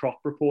when the crop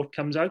report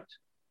comes out.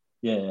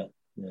 Yeah.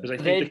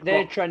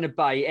 They're trying to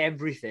buy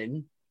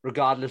everything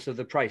regardless of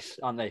the price,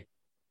 aren't they?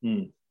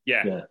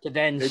 Yeah. To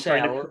then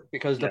sell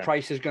because the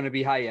price is going to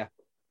be higher.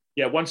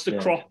 Yeah, once the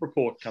crop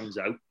report comes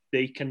out,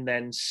 they can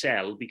then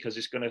sell because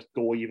it's going to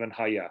go even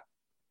higher.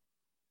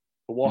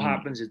 But what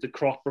happens is the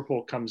crop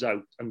report comes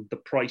out and the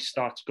price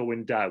starts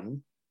going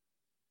down.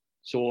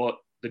 So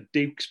the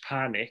Dukes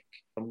panic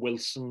and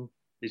Wilson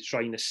is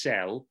trying to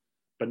sell,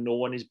 but no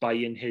one is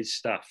buying his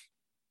stuff.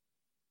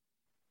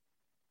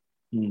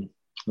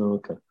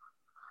 Okay.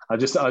 I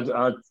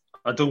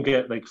don't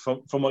get, like,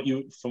 from what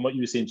you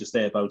were saying just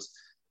there about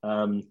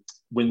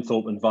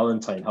Winthorpe and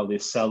Valentine, how they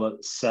sell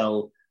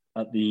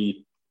at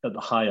the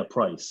higher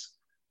price.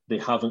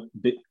 At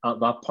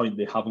that point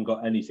they haven't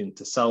got anything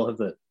to sell, have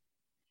they?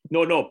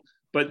 No.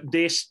 But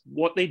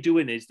what they're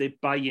doing is they're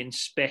buying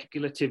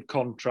speculative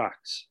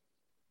contracts.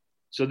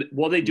 So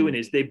what they're doing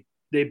is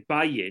they're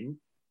buying.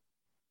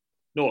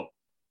 No,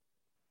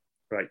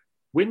 right.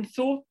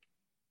 Winthorpe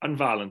and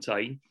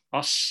Valentine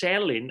are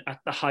selling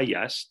at the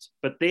highest,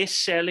 but they're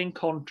selling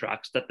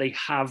contracts that they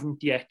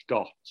haven't yet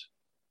got.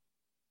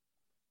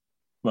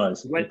 Right.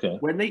 Okay.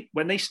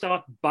 When they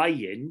start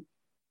buying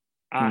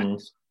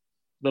at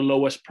the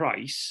lowest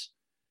price,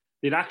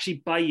 they're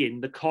actually buying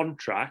the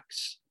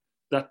contracts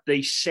that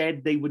they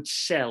said they would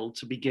sell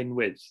to begin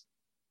with.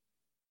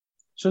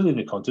 Surely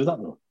they can't do that,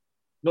 though.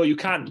 No, you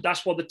can't.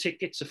 That's what the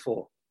tickets are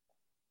for.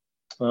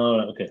 Oh,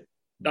 right, okay.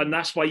 And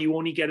that's why you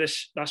only get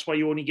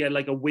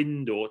like a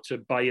window to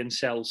buy and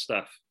sell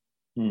stuff.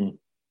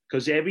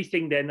 Because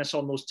everything then that's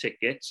on those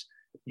tickets,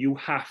 you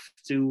have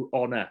to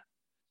honour.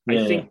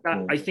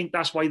 I think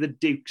that's why the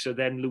Dukes are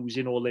then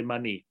losing all their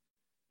money,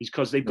 is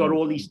because they've got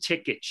all these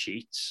ticket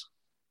sheets,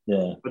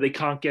 but they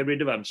can't get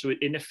rid of them. So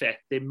in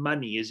effect, their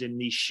money is in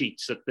these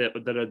sheets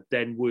that are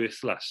then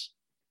worthless.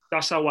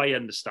 That's how I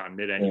understand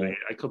it. Anyway,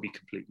 I could be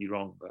completely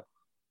wrong, but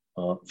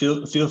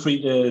feel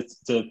free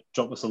to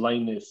drop us a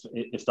line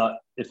if that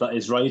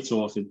is right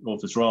or if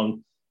it's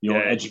wrong.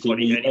 Educate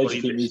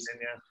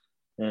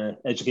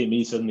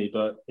me suddenly.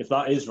 But if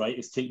that is right,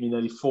 it's taken me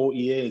nearly 40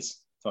 years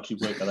to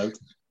actually work that out.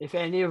 If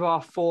any of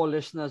our 4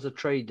 listeners are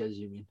traders,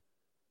 you mean?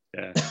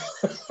 Yeah.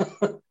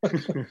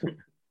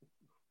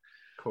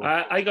 Cool.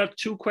 I got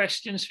 2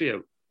 questions for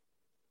you.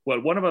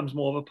 Well, one of them's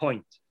more of a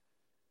point.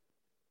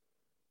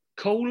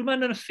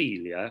 Coleman and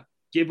Ophelia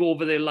give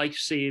over their life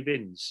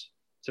savings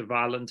to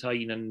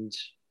Valentine and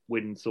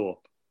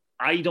Winthorpe.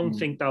 I don't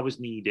think that was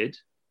needed,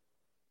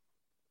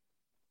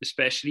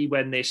 especially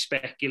when they're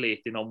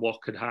speculating on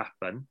what could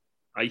happen.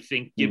 I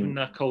think given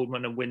that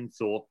Coleman and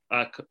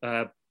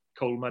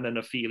Coleman and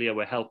Ophelia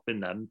were helping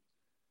them,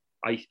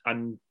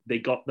 and they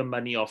got the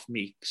money off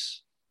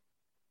Meeks,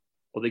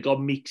 or they got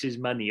Meeks's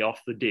money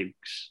off the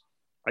Dukes,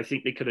 I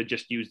think they could have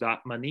just used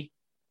that money.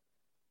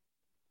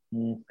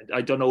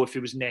 I don't know if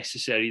it was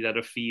necessary that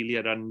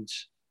Ophelia and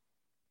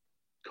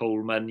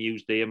Coleman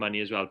used their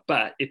money as well,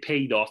 but it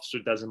paid off, so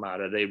it doesn't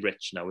matter. They're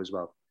rich now as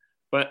well.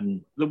 But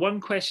the one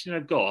question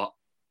I've got,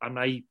 and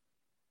I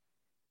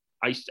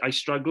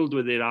struggled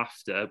with it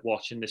after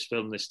watching this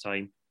film this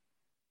time,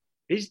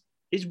 is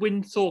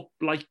Winthorpe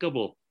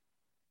likeable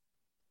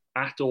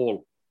at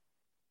all?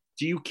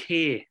 Do you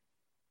care?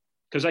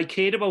 Because I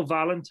cared about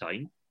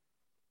Valentine,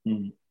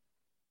 and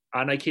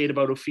I cared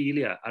about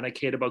Ophelia, and I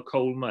cared about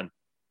Coleman.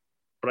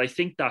 But I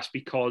think that's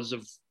because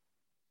of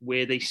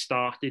where they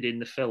started in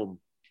the film.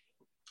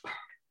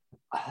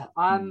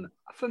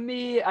 For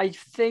me, I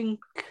don't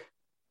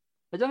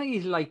think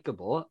he's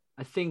likable.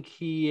 I think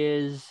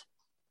he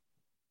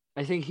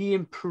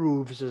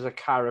improves as a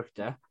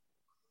character.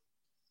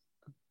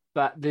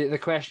 But the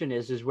question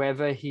is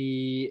whether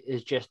he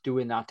is just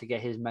doing that to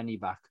get his money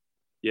back.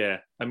 Yeah,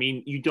 I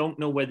mean, you don't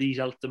know whether he's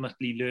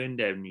ultimately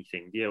learned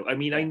anything, do you? I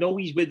mean, I know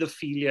he's with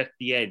Ophelia at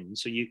the end,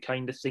 so you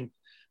kind of think,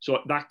 so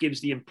that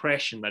gives the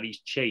impression that he's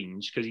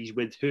changed because he's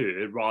with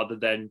her rather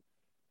than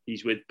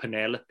he's with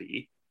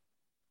Penelope.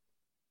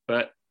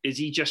 But is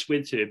he just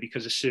with her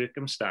because of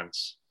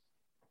circumstance?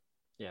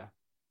 Yeah.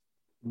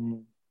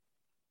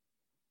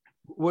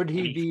 Would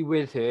he be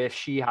with her if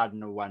she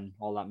hadn't won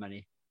all that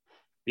money?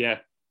 Yeah.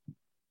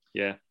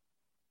 I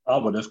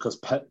would have, because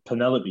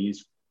Penelope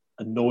is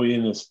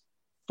annoying as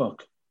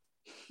fuck.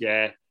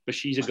 Yeah, but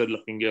she's a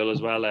good-looking girl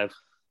as well, Ev.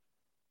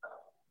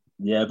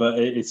 Yeah, but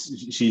it's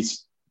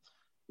just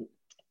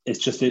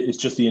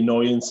the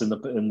annoyance and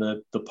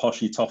the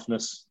poshy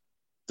toughness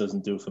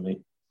doesn't do for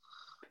me.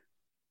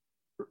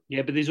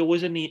 Yeah, but there's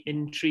always an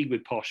intrigue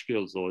with posh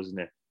girls, though, isn't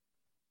it?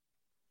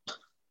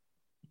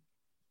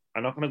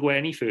 I'm not going to go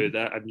any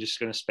further. I'm just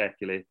going to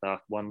speculate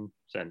that one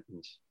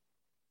sentence.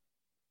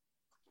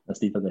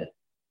 Let's leave it there.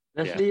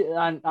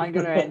 And I'm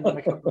going to end on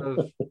a couple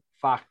of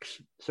facts.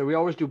 So we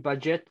always do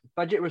budget.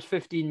 Budget was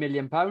 £15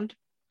 million.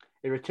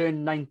 It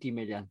returned 90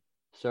 million.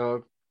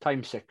 So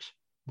times 6.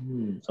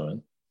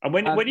 Sorry. And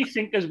when you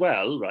think as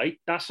well, right,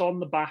 that's on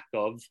the back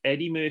of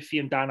Eddie Murphy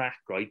and Dan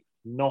Aykroyd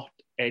not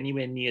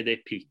anywhere near their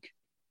peak.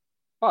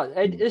 Oh,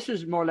 this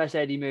was more or less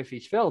Eddie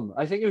Murphy's film.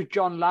 I think it was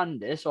John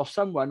Landis or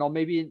someone, or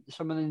maybe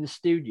someone in the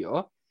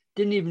studio,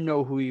 didn't even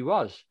know who he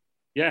was.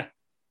 Yeah.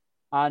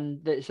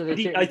 And I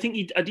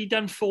think had he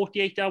done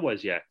 48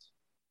 hours yet?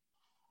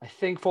 I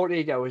think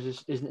 48 hours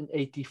is in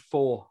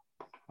 84.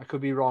 I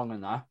could be wrong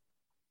on that.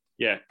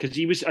 Yeah,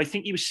 because I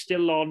think he was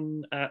still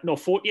on,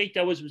 48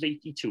 hours was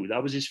 82.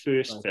 That was his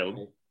first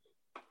film.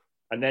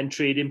 And then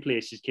Trading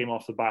Places came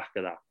off the back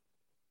of that.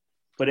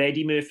 But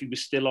Eddie Murphy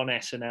was still on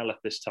SNL at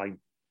this time.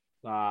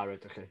 Ah,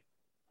 right, okay.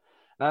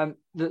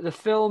 The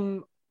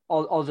film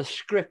or the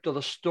script or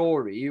the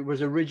story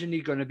was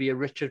originally going to be a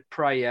Richard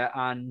Pryor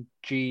and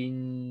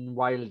Gene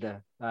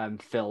Wilder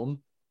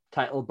film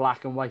titled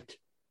Black and White.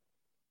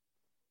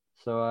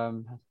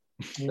 So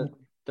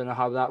don't know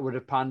how that would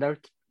have panned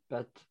out,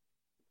 but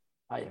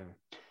I don't know.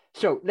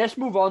 So let's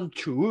move on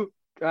to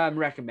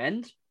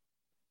recommend.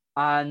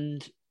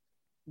 And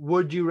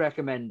would you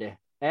recommend it,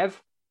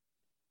 Ev?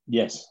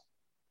 Yes.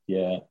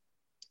 Yeah.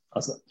 I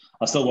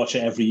still watch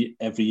it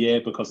every year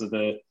because of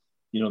the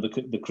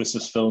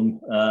Christmas film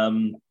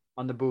on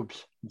the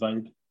boobs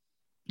vibe.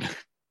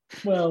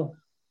 Well,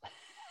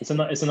 it's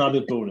an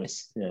added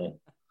bonus. Yeah.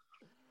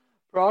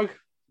 Frog?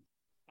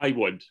 I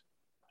would.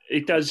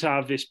 It does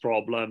have its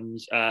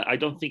problems. I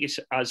don't think it's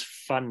as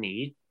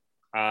funny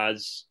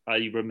as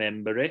I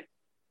remember it,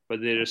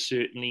 but there's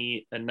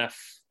certainly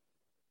enough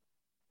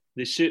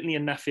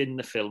in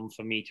the film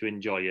for me to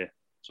enjoy it.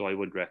 So I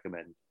would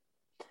recommend.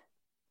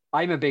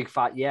 I'm a big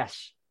fat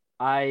yes.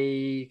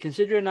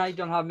 Considering I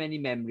don't have many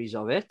memories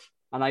of it,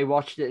 and I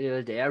watched it the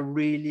other day, I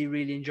really,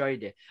 really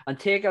enjoyed it. And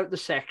take out the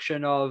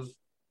section of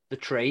the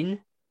train,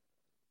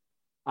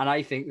 and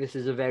I think this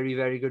is a very,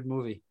 very good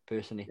movie,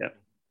 personally. Yeah.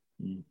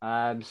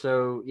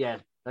 So yeah,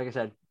 like I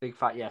said, big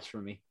fat yes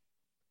from me.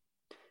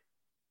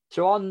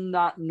 So on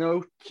that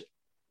note,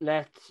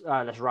 let's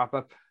wrap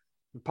up.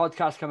 The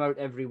podcast come out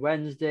every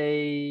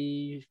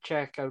Wednesday.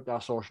 Check out our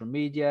social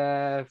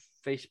media,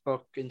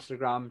 Facebook,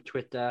 Instagram,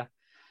 Twitter,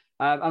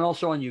 and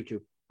also on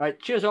YouTube.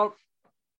 Right, cheers all.